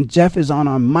 And Jeff is on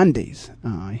Mondays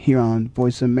here on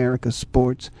Voice America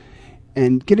Sports.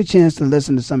 And get a chance to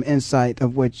listen to some insight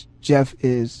of which Jeff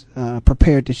is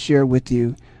prepared to share with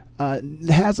you.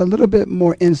 Has a little bit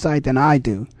more insight than I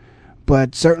do.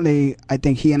 But certainly, I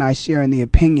think he and I share in the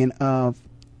opinion of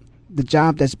the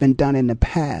job that's been done in the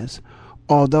past.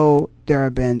 Although there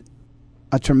have been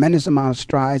a tremendous amount of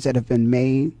strides that have been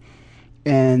made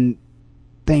and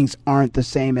things aren't the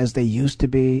same as they used to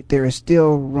be, there is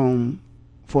still room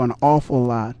for an awful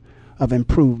lot of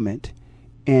improvement.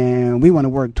 And we want to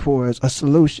work towards a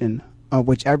solution of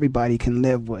which everybody can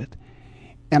live with.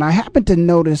 And I happened to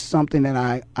notice something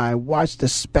that I watched a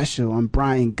special on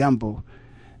Brian Gumbel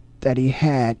that he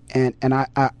had, and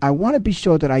I want to be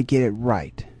sure that I get it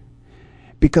right,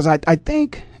 because I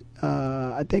think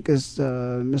it's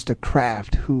Mr.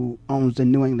 Kraft who owns the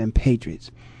New England Patriots.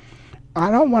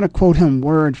 I don't want to quote him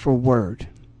word for word,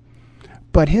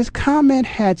 but his comment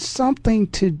had something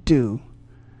to do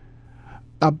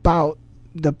about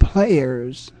the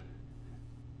players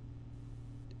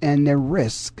and their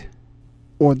risk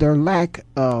or their lack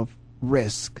of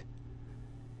risk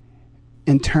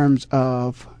in terms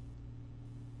of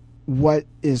what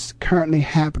is currently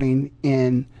happening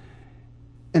in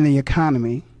the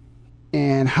economy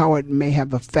and how it may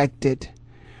have affected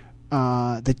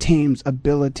the team's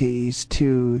abilities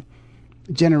to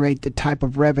generate the type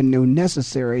of revenue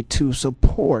necessary to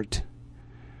support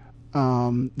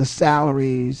the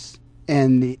salaries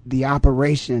and the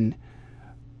operation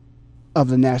of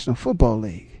the National Football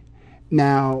League.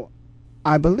 Now,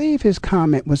 I believe his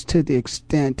comment was to the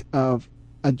extent of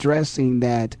addressing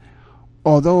that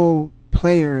although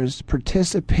players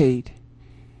participate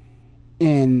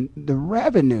in the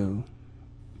revenue,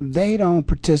 they don't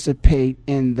participate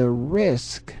in the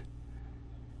risk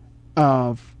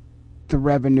of the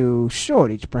revenue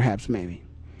shortage, perhaps, maybe.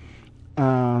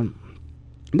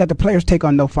 That the players take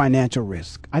on no financial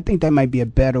risk. I think that might be a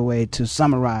better way to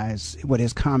summarize what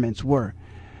his comments were.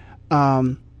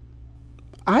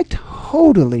 I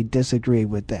totally disagree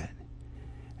with that.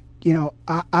 You know,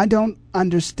 I don't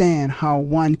understand how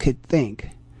one could think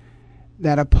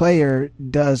that a player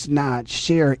does not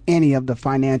share any of the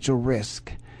financial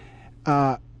risk.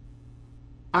 I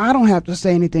don't have to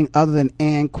say anything other than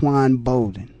Anquan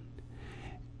Boldin.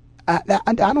 I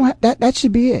don't have, that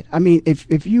should be it. I mean,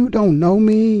 if you don't know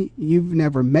me, you've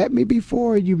never met me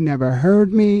before, you've never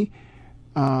heard me,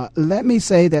 let me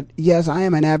say that, yes, I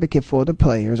am an advocate for the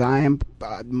players. I am,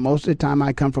 most of the time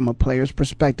I come from a player's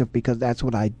perspective because that's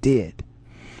what I did.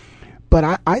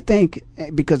 But I think,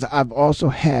 because I've also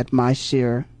had my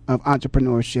share of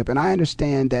entrepreneurship, and I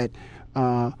understand that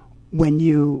when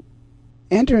you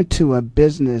enter into a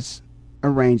business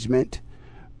arrangement,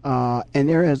 and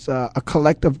there is a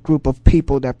collective group of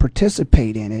people that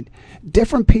participate in it,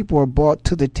 different people are brought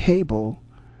to the table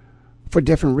for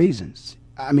different reasons.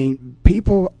 I mean,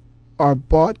 people are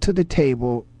brought to the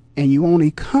table, and you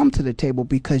only come to the table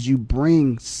because you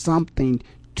bring something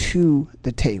to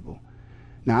the table.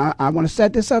 Now, I want to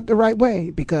set this up the right way,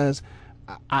 because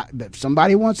if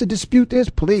somebody wants to dispute this,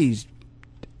 please,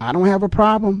 I don't have a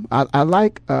problem. I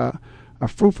like a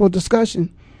fruitful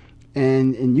discussion,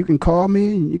 and you can call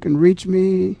me and you can reach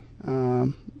me.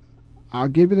 I'll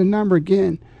give you the number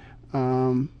again.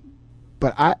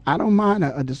 But I don't mind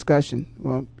a discussion.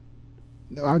 Well,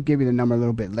 I'll give you the number a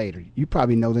little bit later. You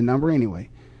probably know the number anyway.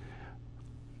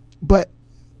 But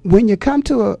when you come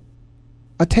to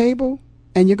a table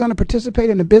and you're going to participate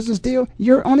in a business deal,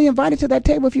 you're only invited to that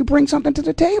table if you bring something to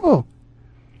the table.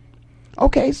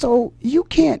 Okay, so you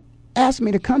can't ask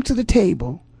me to come to the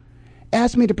table,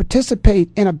 ask me to participate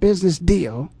in a business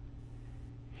deal,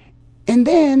 and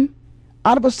then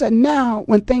all of a sudden now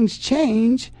when things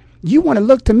change, you want to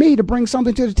look to me to bring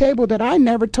something to the table that I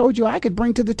never told you I could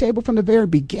bring to the table from the very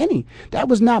beginning. That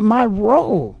was not my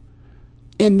role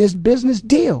in this business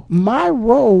deal. My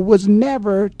role was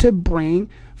never to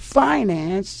bring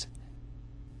finance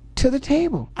to the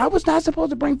table. I was not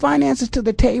supposed to bring finances to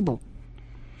the table.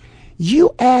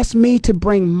 You asked me to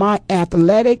bring my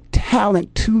athletic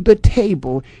talent to the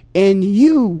table, and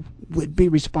you would be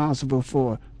responsible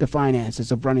for the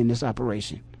finances of running this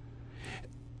operation.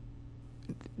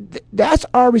 That's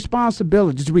our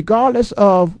responsibilities, regardless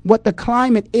of what the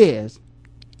climate is.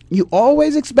 You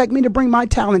always expect me to bring my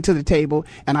talent to the table,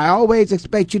 and I always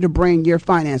expect you to bring your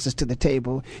finances to the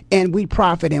table, and we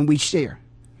profit and we share.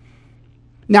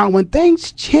 Now, when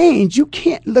things change, you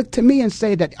can't look to me and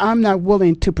say that I'm not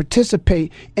willing to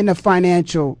participate in the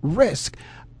financial risk.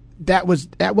 That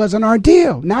wasn't our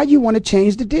deal. Now you want to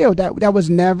change the deal. That was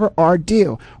never our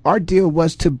deal. Our deal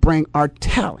was to bring our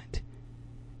talent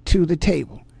to the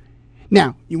table.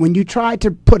 Now, when you try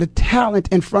to put a talent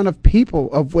in front of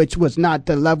people of which was not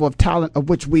the level of talent of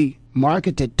which we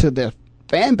marketed to the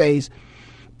fan base,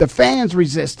 the fans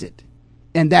resisted.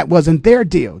 And that wasn't their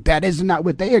deal. That is not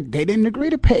what they didn't agree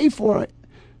to pay for it.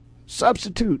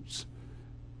 Substitutes,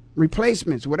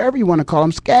 replacements, whatever you want to call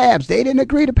them, scabs. They didn't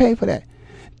agree to pay for that.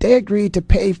 They agreed to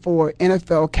pay for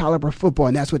NFL caliber football,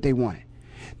 and that's what they wanted.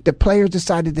 The players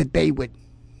decided that they would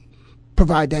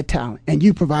provide that talent, and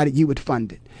you would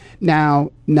fund it.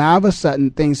 Now all of a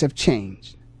sudden, things have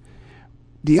changed.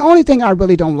 The only thing I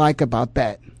really don't like about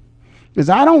that is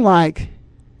I don't like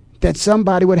that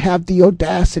somebody would have the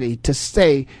audacity to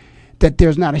say that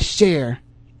there's not a share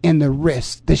in the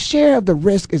risk. The share of the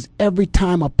risk is every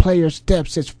time a player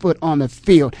steps his foot on the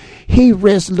field, he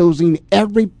risks losing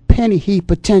every penny he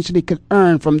potentially could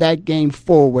earn from that game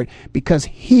forward because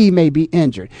he may be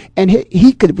injured. And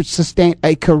he could sustain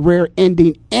a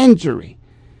career-ending injury.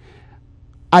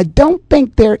 I don't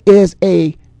think there is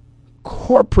a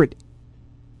corporate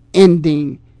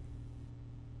ending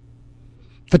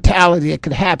fatality that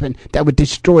could happen that would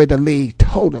destroy the league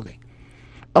totally.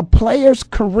 A player's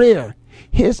career,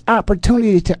 his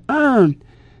opportunity to earn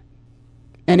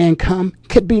an income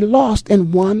could be lost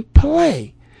in one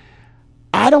play.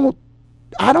 I don't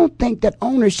think that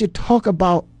owners should talk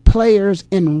about players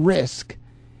in risk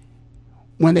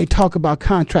when they talk about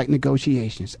contract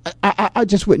negotiations. I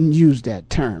just wouldn't use that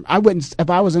term. I wouldn't, if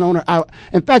I was an owner.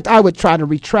 In fact, I would try to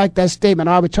retract that statement.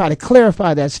 I would try to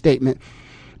clarify that statement.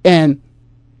 And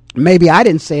maybe I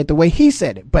didn't say it the way he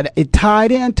said it, but it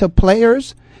tied into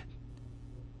players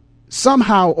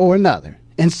somehow or another,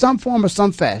 in some form or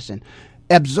some fashion,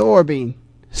 absorbing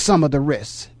some of the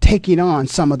risks, taking on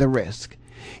some of the risk.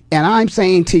 And I'm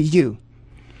saying to you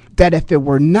that if it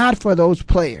were not for those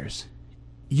players,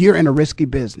 you're in a risky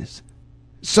business.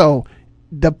 So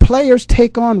the players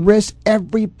take on risk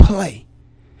every play.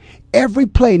 Every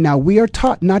play. Now, we are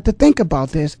taught not to think about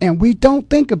this, and we don't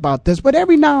think about this, but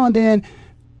every now and then,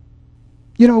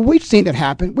 we've seen it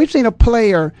happen. We've seen a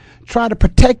player try to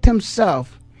protect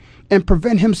himself and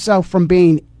prevent himself from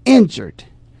being injured.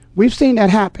 We've seen that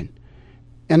happen.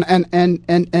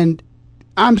 And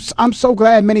I'm so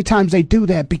glad many times they do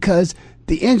that because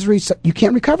the injuries, you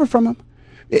can't recover from them.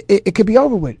 It could be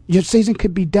over with. Your season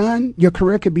could be done. Your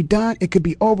career could be done. It could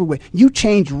be over with. You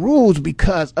change rules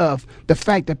because of the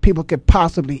fact that people could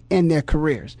possibly end their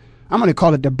careers. I'm going to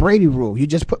call it the Brady rule. You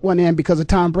just put one in because of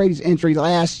Tom Brady's injury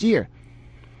last year.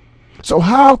 So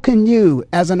how can you,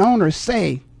 as an owner,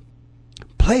 say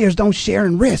players don't share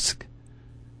in risk?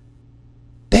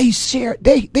 They share.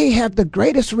 They have the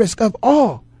greatest risk of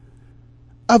all.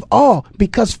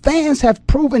 Because fans have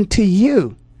proven to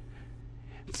you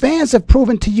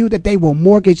that they will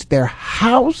mortgage their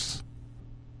house.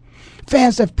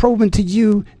 Fans have proven to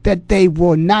you that they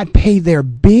will not pay their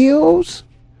bills.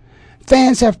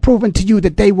 Fans have proven to you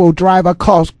that they will drive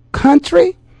across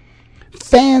country.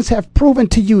 Fans have proven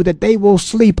to you that they will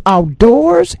sleep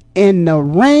outdoors in the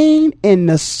rain, in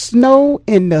the snow,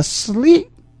 in the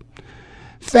sleet.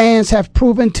 Fans have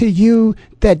proven to you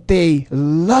that they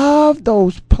love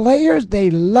those players. They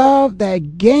love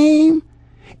that game.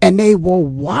 And they will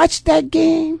watch that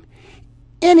game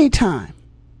anytime.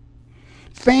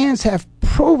 Fans have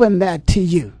proven that to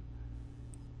you.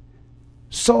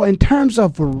 So in terms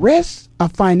of risk, a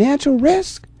financial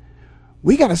risk,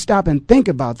 we got to stop and think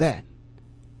about that.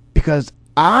 Because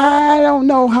I don't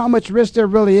know how much risk there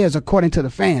really is according to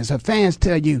the fans. The fans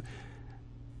tell you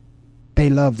they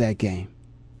love that game.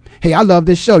 Hey, I love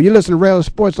this show. You listen to Rail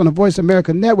Sports on the Voice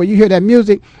America Network. You hear that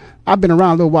music. I've been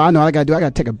around a little while. I know what I got to do. I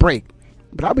got to take a break.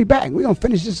 But I'll be back. We're going to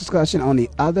finish this discussion on the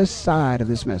other side of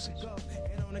this message. Go,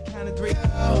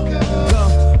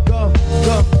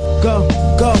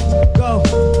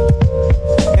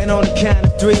 and on the count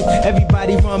of three,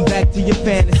 everybody run back to your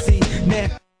fantasy. Now.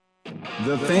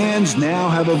 The fans now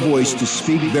have a voice to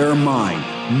speak their mind.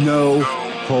 No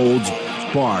holds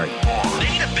barred. They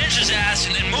need to bench his ass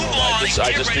and move on.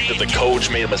 I just think that the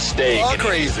coach made a mistake. All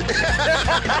crazy.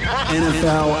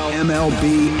 NFL,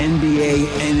 MLB, NBA,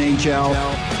 NHL.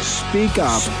 Speak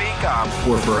up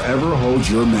or forever hold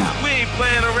your mouth. We ain't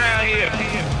playing around here.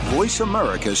 Voice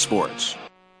America Sports.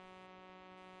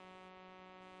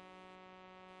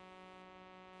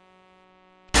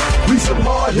 We some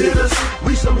hard hitters.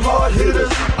 We some hard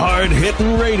hitters.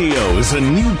 Hard-Hitting Radio is a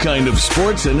new kind of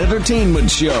sports and entertainment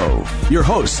show. Your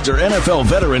hosts are NFL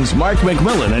veterans Mark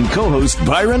McMillan and co-host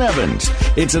Byron Evans.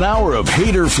 It's an hour of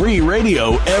hater-free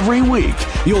radio every week.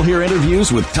 You'll hear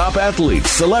interviews with top athletes,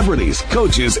 celebrities,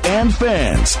 coaches, and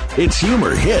fans. It's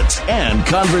humor, hits, and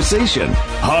conversation.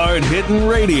 Hard-Hitting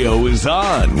Radio is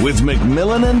on with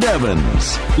McMillan and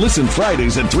Evans. Listen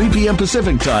Fridays at 3 p.m.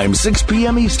 Pacific Time, 6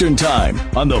 p.m. Eastern Time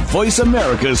on the Voice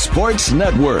America Sports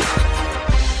Network.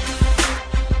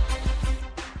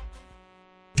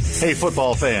 Hey,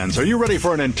 football fans, are you ready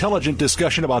for an intelligent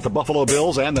discussion about the Buffalo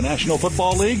Bills and the National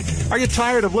Football League? Are you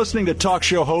tired of listening to talk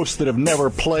show hosts that have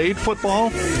never played football?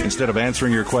 Instead of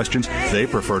answering your questions, they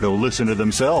prefer to listen to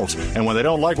themselves. And when they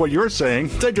don't like what you're saying,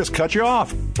 they just cut you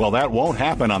off. Well, that won't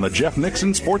happen on the Jeff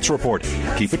Nixon Sports Report.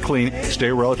 Keep it clean, stay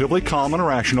relatively calm and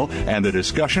rational, and the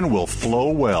discussion will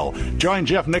flow well. Join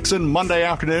Jeff Nixon Monday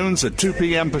afternoons at 2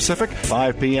 p.m. Pacific,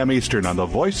 5 p.m. Eastern on the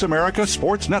Voice America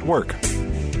Sports Network.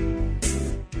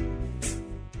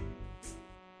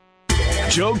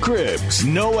 Joe Cribbs,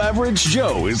 No Average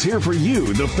Joe, is here for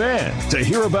you, the fan, to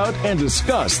hear about and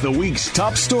discuss the week's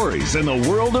top stories in the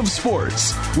world of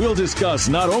sports. We'll discuss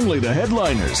not only the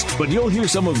headliners, but you'll hear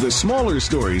some of the smaller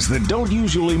stories that don't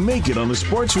usually make it on the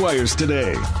sports wires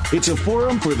today. It's a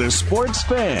forum for the sports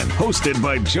fan, hosted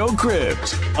by Joe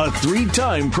Cribbs, a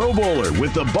 3-time Pro Bowler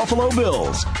with the Buffalo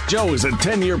Bills. Joe is a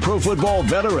 10-year pro football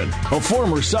veteran, a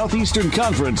former Southeastern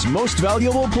Conference Most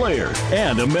Valuable Player,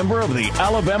 and a member of the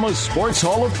Alabama Sports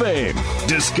Hall of Fame.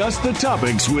 Discuss the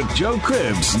topics with Joe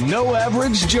Cribbs, No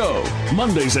Average Joe.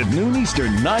 Mondays at noon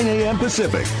Eastern, 9 a.m.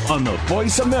 Pacific on the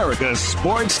Voice America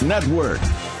Sports Network. The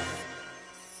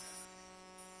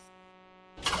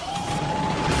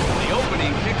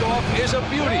opening kickoff is a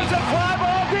beauty. It's a fly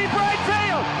ball deep right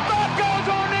field. Back goes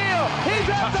O'Neal. He's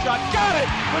at the shot. Got it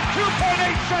with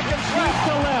 2.8 seconds left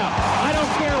to left. I don't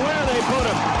care where they put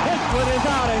him. This one is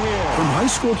out of here. From high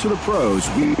school to the pros,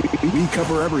 we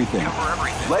cover everything.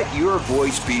 Let your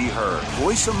voice be heard.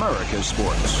 Voice America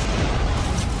Sports.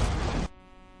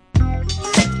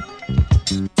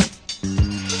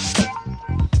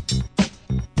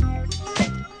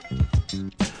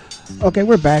 Okay,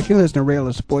 we're back. You're listening to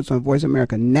Rail Sports on Voice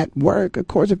America Network. Of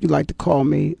course, if you'd like to call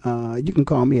me, you can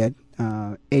call me at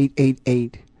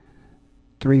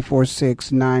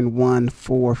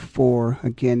 888-346-9144.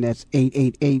 Again, that's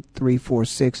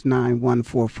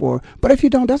 888-346-9144. But if you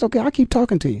don't, that's okay. I'll keep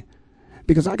talking to you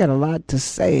because I got a lot to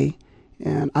say,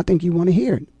 and I think you want to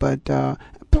hear it. But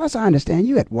plus, I understand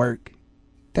you at work.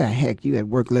 The heck, you at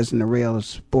work listening to Rail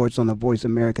Sports on the Voice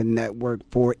America Network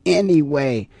for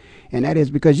anyway. And that is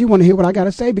because you want to hear what I got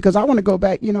to say, because I want to go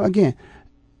back, again,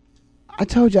 I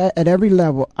told you at every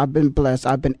level I've been blessed.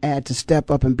 I've been asked to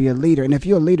step up and be a leader. And if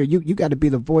you're a leader, you got to be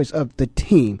the voice of the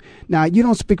team. Now, you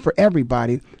don't speak for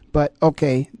everybody, but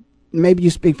okay, maybe you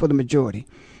speak for the majority.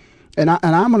 And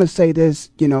I'm going to say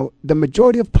this, the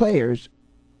majority of players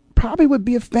probably would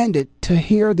be offended to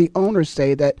hear the owners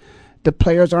say that the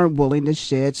players aren't willing to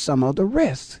shed some of the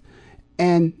risks.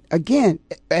 And again,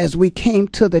 as we came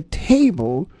to the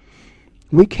table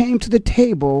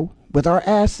with our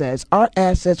assets. Our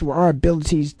assets were our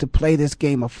abilities to play this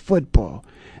game of football.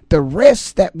 The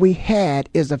risk that we had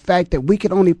is the fact that we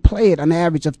could only play it on an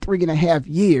average of 3.5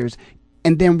 years,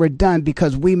 and then we're done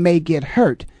because we may get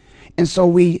hurt. And so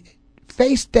we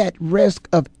face that risk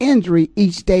of injury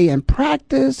each day in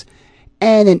practice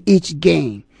and in each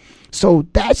game. So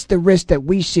that's the risk that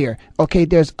we share. Okay,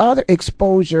 there's other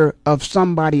exposure of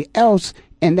somebody else,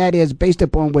 and that is based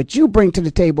upon what you bring to the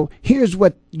table. Here's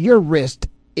what your risk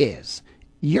is.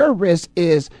 Your risk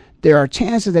is there are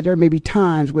chances that there may be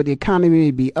times where the economy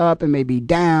may be up and may be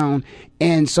down,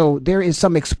 and so there is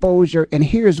some exposure, and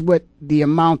here's what the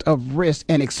amount of risk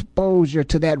and exposure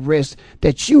to that risk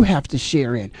that you have to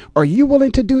share in. Are you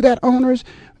willing to do that, owners?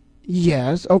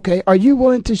 Yes. Okay. Are you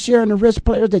willing to share in the risk,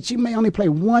 players, that you may only play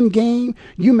one game?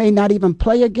 You may not even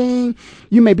play a game.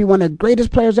 You may be one of the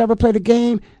greatest players ever played a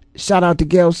game. Shout out to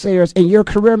Gale Sayers. And your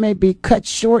career may be cut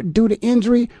short due to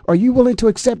injury. Are you willing to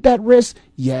accept that risk?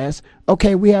 Yes.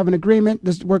 Okay, we have an agreement.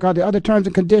 Let's work out the other terms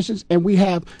and conditions, and we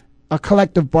have a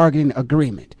collective bargaining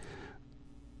agreement.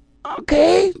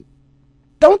 Okay.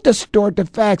 Don't distort the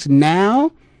facts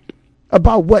now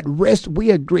about what risk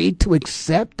we agreed to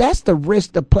accept. That's the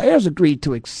risk the players agreed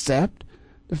to accept.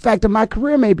 The fact that my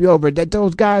career may be over, that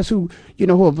those guys who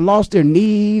have lost their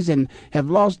knees and have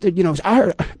lost their,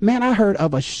 I heard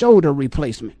of a shoulder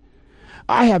replacement.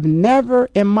 I have never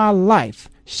in my life,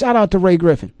 shout out to Ray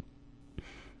Griffin,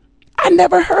 I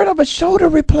never heard of a shoulder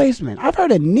replacement. I've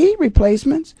heard of knee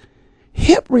replacements,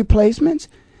 hip replacements.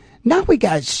 Now we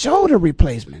got shoulder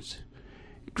replacements.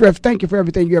 Griff, thank you for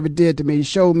everything you ever did to me. You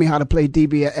showed me how to play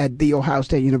DB at The Ohio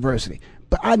State University.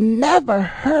 But I never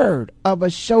heard of a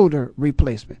shoulder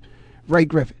replacement. Ray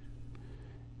Griffin,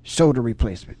 shoulder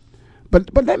replacement.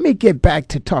 But let me get back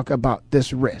to talk about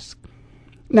this risk.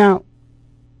 Now,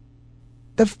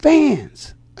 the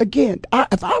fans, again,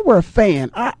 if I were a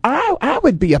fan, I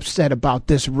would be upset about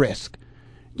this risk.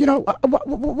 You know,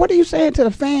 what are you saying to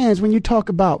the fans when you talk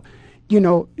about, you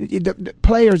know, the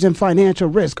players in financial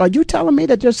risk? Are you telling me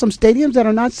that there's some stadiums that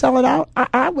are not selling out?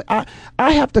 I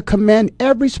have to commend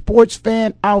every sports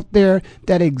fan out there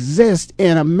that exists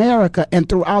in America and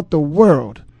throughout the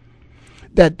world,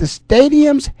 that the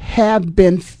stadiums have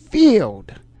been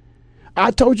filled.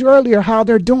 I told you earlier how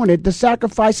they're doing it, the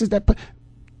sacrifices that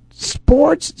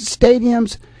sports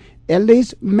stadiums, at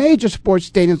least major sports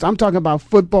stadiums, I'm talking about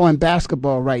football and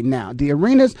basketball right now. The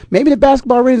arenas, maybe the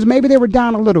basketball arenas, maybe they were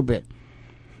down a little bit.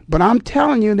 But I'm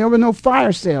telling you, there were no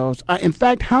fire sales. In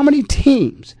fact, how many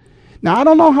teams? Now, I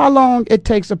don't know how long it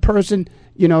takes a person,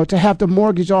 you know, to have to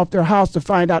mortgage off their house to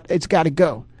find out it's got to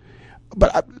go.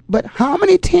 But how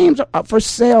many teams are up for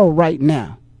sale right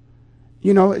now?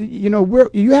 You know,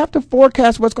 you have to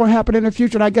forecast what's going to happen in the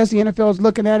future. And I guess the NFL is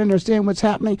looking at it and they're seeing what's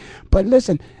happening. But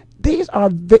listen, these are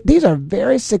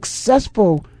very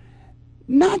successful,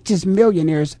 not just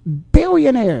millionaires,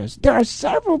 billionaires. There are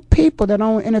several people that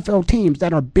own NFL teams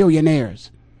that are billionaires.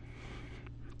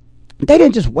 They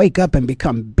didn't just wake up and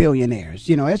become billionaires.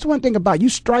 You know, that's one thing about you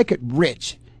strike it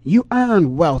rich. You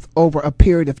earn wealth over a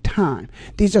period of time.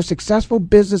 These are successful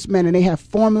businessmen, and they have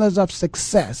formulas of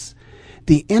success.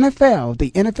 The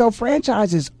NFL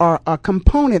franchises are a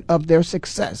component of their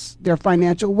success, their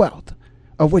financial wealth,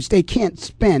 of which they can't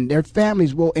spend. Their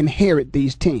families will inherit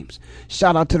these teams.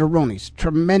 Shout out to the Rooneys.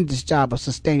 Tremendous job of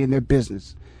sustaining their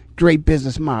business. Great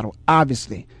business model,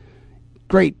 obviously.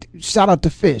 Great. Shout out to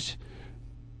Fish.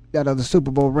 That other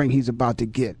Super Bowl ring he's about to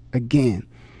get again.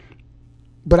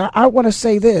 But I want to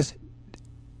say this.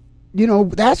 You know,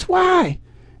 that's why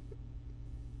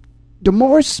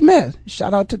DeMaurice Smith,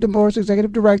 shout out to DeMaurice,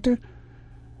 Executive Director,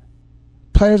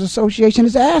 Players Association,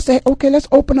 has asked, okay, let's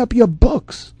open up your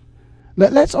books.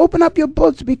 Let's open up your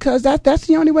books, because that's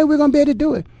the only way we're going to be able to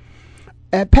do it.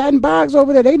 At Patton Boggs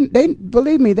over there, they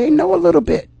believe me, they know a little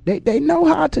bit. They know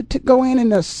how to go in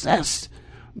and assess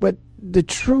what the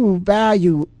true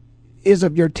value is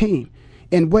of your team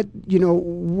and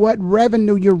what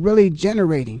revenue you're really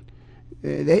generating.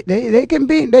 They can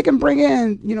bring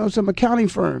in, some accounting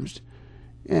firms,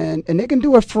 and they can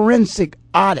do a forensic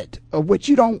audit, of which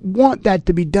you don't want that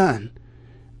to be done.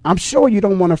 I'm sure you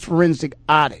don't want a forensic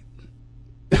audit,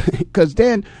 because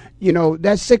then,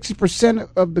 that 60%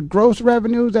 of the gross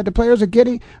revenues that the players are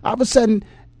getting, all of a sudden,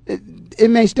 it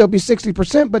may still be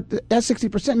 60%, but that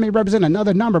 60% may represent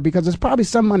another number, because there's probably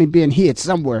some money being hid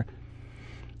somewhere.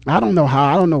 I don't know how,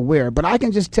 I don't know where, but I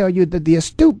can just tell you that the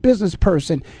astute business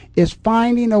person is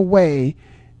finding a way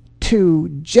to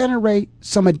generate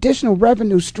some additional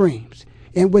revenue streams.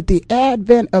 And with the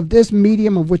advent of this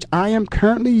medium, of which I am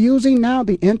currently using now,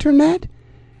 the internet,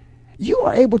 you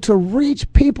are able to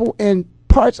reach people in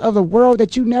parts of the world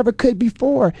that you never could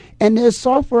before. And there's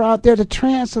software out there to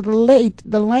translate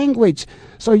the language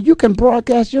so you can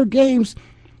broadcast your games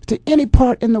to any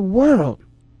part in the world.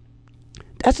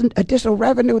 That's an additional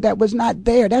revenue that was not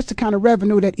there. That's the kind of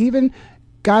revenue that even,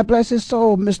 God bless his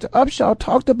soul, Mr. Upshaw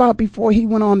talked about before he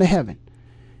went on to heaven.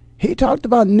 He talked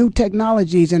about new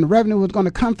technologies, and revenue was going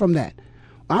to come from that.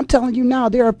 I'm telling you now,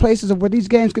 there are places where these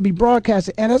games could be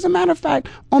broadcasted. And as a matter of fact,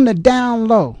 on the down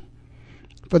low,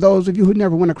 for those of you who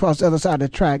never went across the other side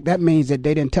of the track, that means that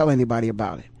they didn't tell anybody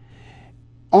about it.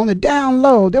 On the down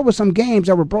low, there were some games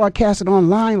that were broadcasted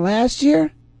online last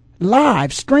year,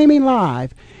 live, streaming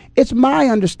live. It's my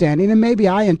understanding, and maybe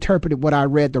I interpreted what I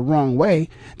read the wrong way,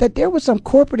 that there were some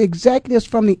corporate executives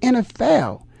from the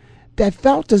NFL that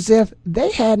felt as if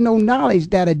they had no knowledge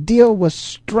that a deal was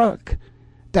struck,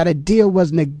 that a deal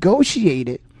was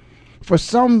negotiated for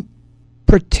some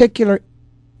particular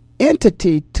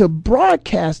entity to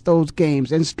broadcast those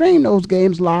games and stream those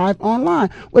games live online.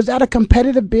 Was that a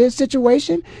competitive bid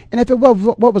situation? And if it was,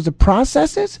 what was the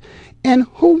processes? And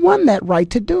who won that right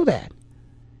to do that?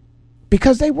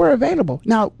 Because they were available.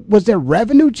 Now, was there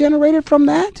revenue generated from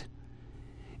that?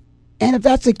 And if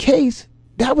that's the case,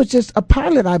 that was just a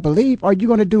pilot, I believe. Are you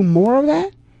going to do more of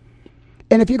that?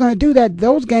 And if you're going to do that,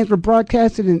 those games were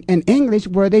broadcasted in English.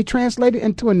 Were they translated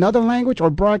into another language or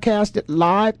broadcasted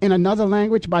live in another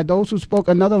language by those who spoke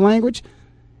another language?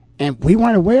 And we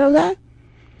weren't aware of that?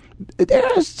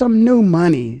 There is some new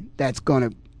money that's going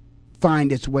to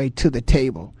find its way to the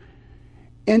table.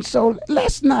 And so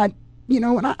let's not,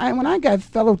 when I got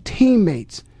fellow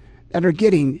teammates that are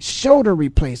getting shoulder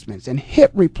replacements and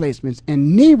hip replacements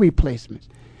and knee replacements.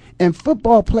 And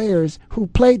football players who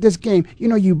played this game, you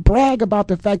know, you brag about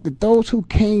the fact that those who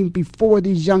came before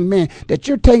these young men, that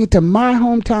you're taking to my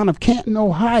hometown of Canton,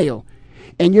 Ohio,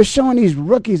 and you're showing these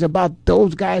rookies about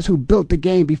those guys who built the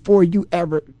game before you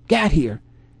ever got here.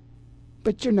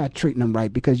 But you're not treating them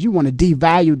right because you want to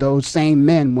devalue those same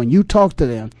men when you talk to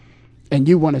them, and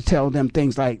you want to tell them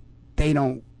things like they're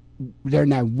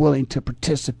not willing to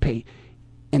participate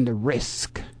in the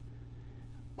risk.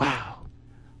 Wow.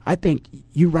 I think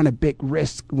you run a big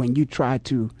risk when you try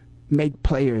to make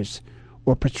players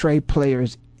or portray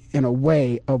players in a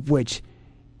way of which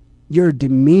you're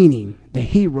demeaning the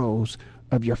heroes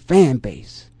of your fan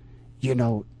base. You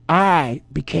know, I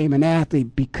became an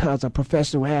athlete a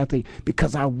professional athlete,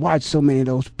 because I watched so many of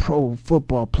those pro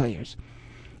football players.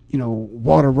 You know,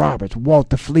 Walter Roberts,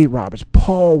 Walter Flea Roberts,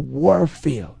 Paul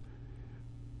Warfield,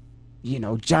 you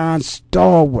know, John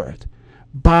Stallworth,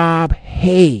 Bob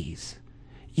Hayes.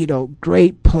 You know,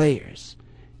 great players.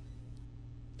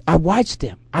 I watched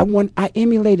them. I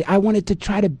emulated. I wanted to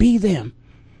try to be them.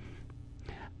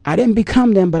 I didn't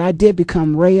become them, but I did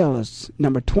become Ray Ellis,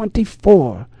 number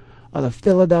 24 of the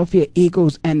Philadelphia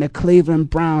Eagles and the Cleveland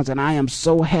Browns, and I am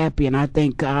so happy, and I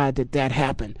thank God that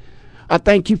happened. I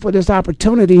thank you for this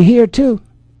opportunity here, too.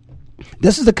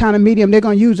 This is the kind of medium they're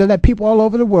going to use to let people all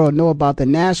over the world know about the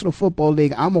National Football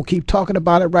League. I'm going to keep talking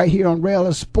about it right here on Ray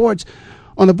Ellis Sports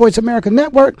on the Voice America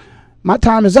Network. My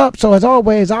time is up, so as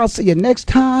always, I'll see you next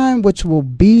time, which will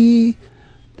be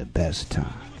the best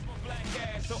time.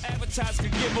 Advertise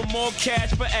could give them more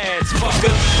cash for ads, fucker.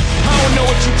 I don't know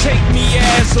what you take me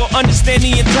as, or understand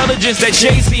the intelligence that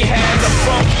Jay-Z has. I'm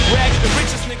from rags to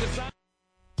riches.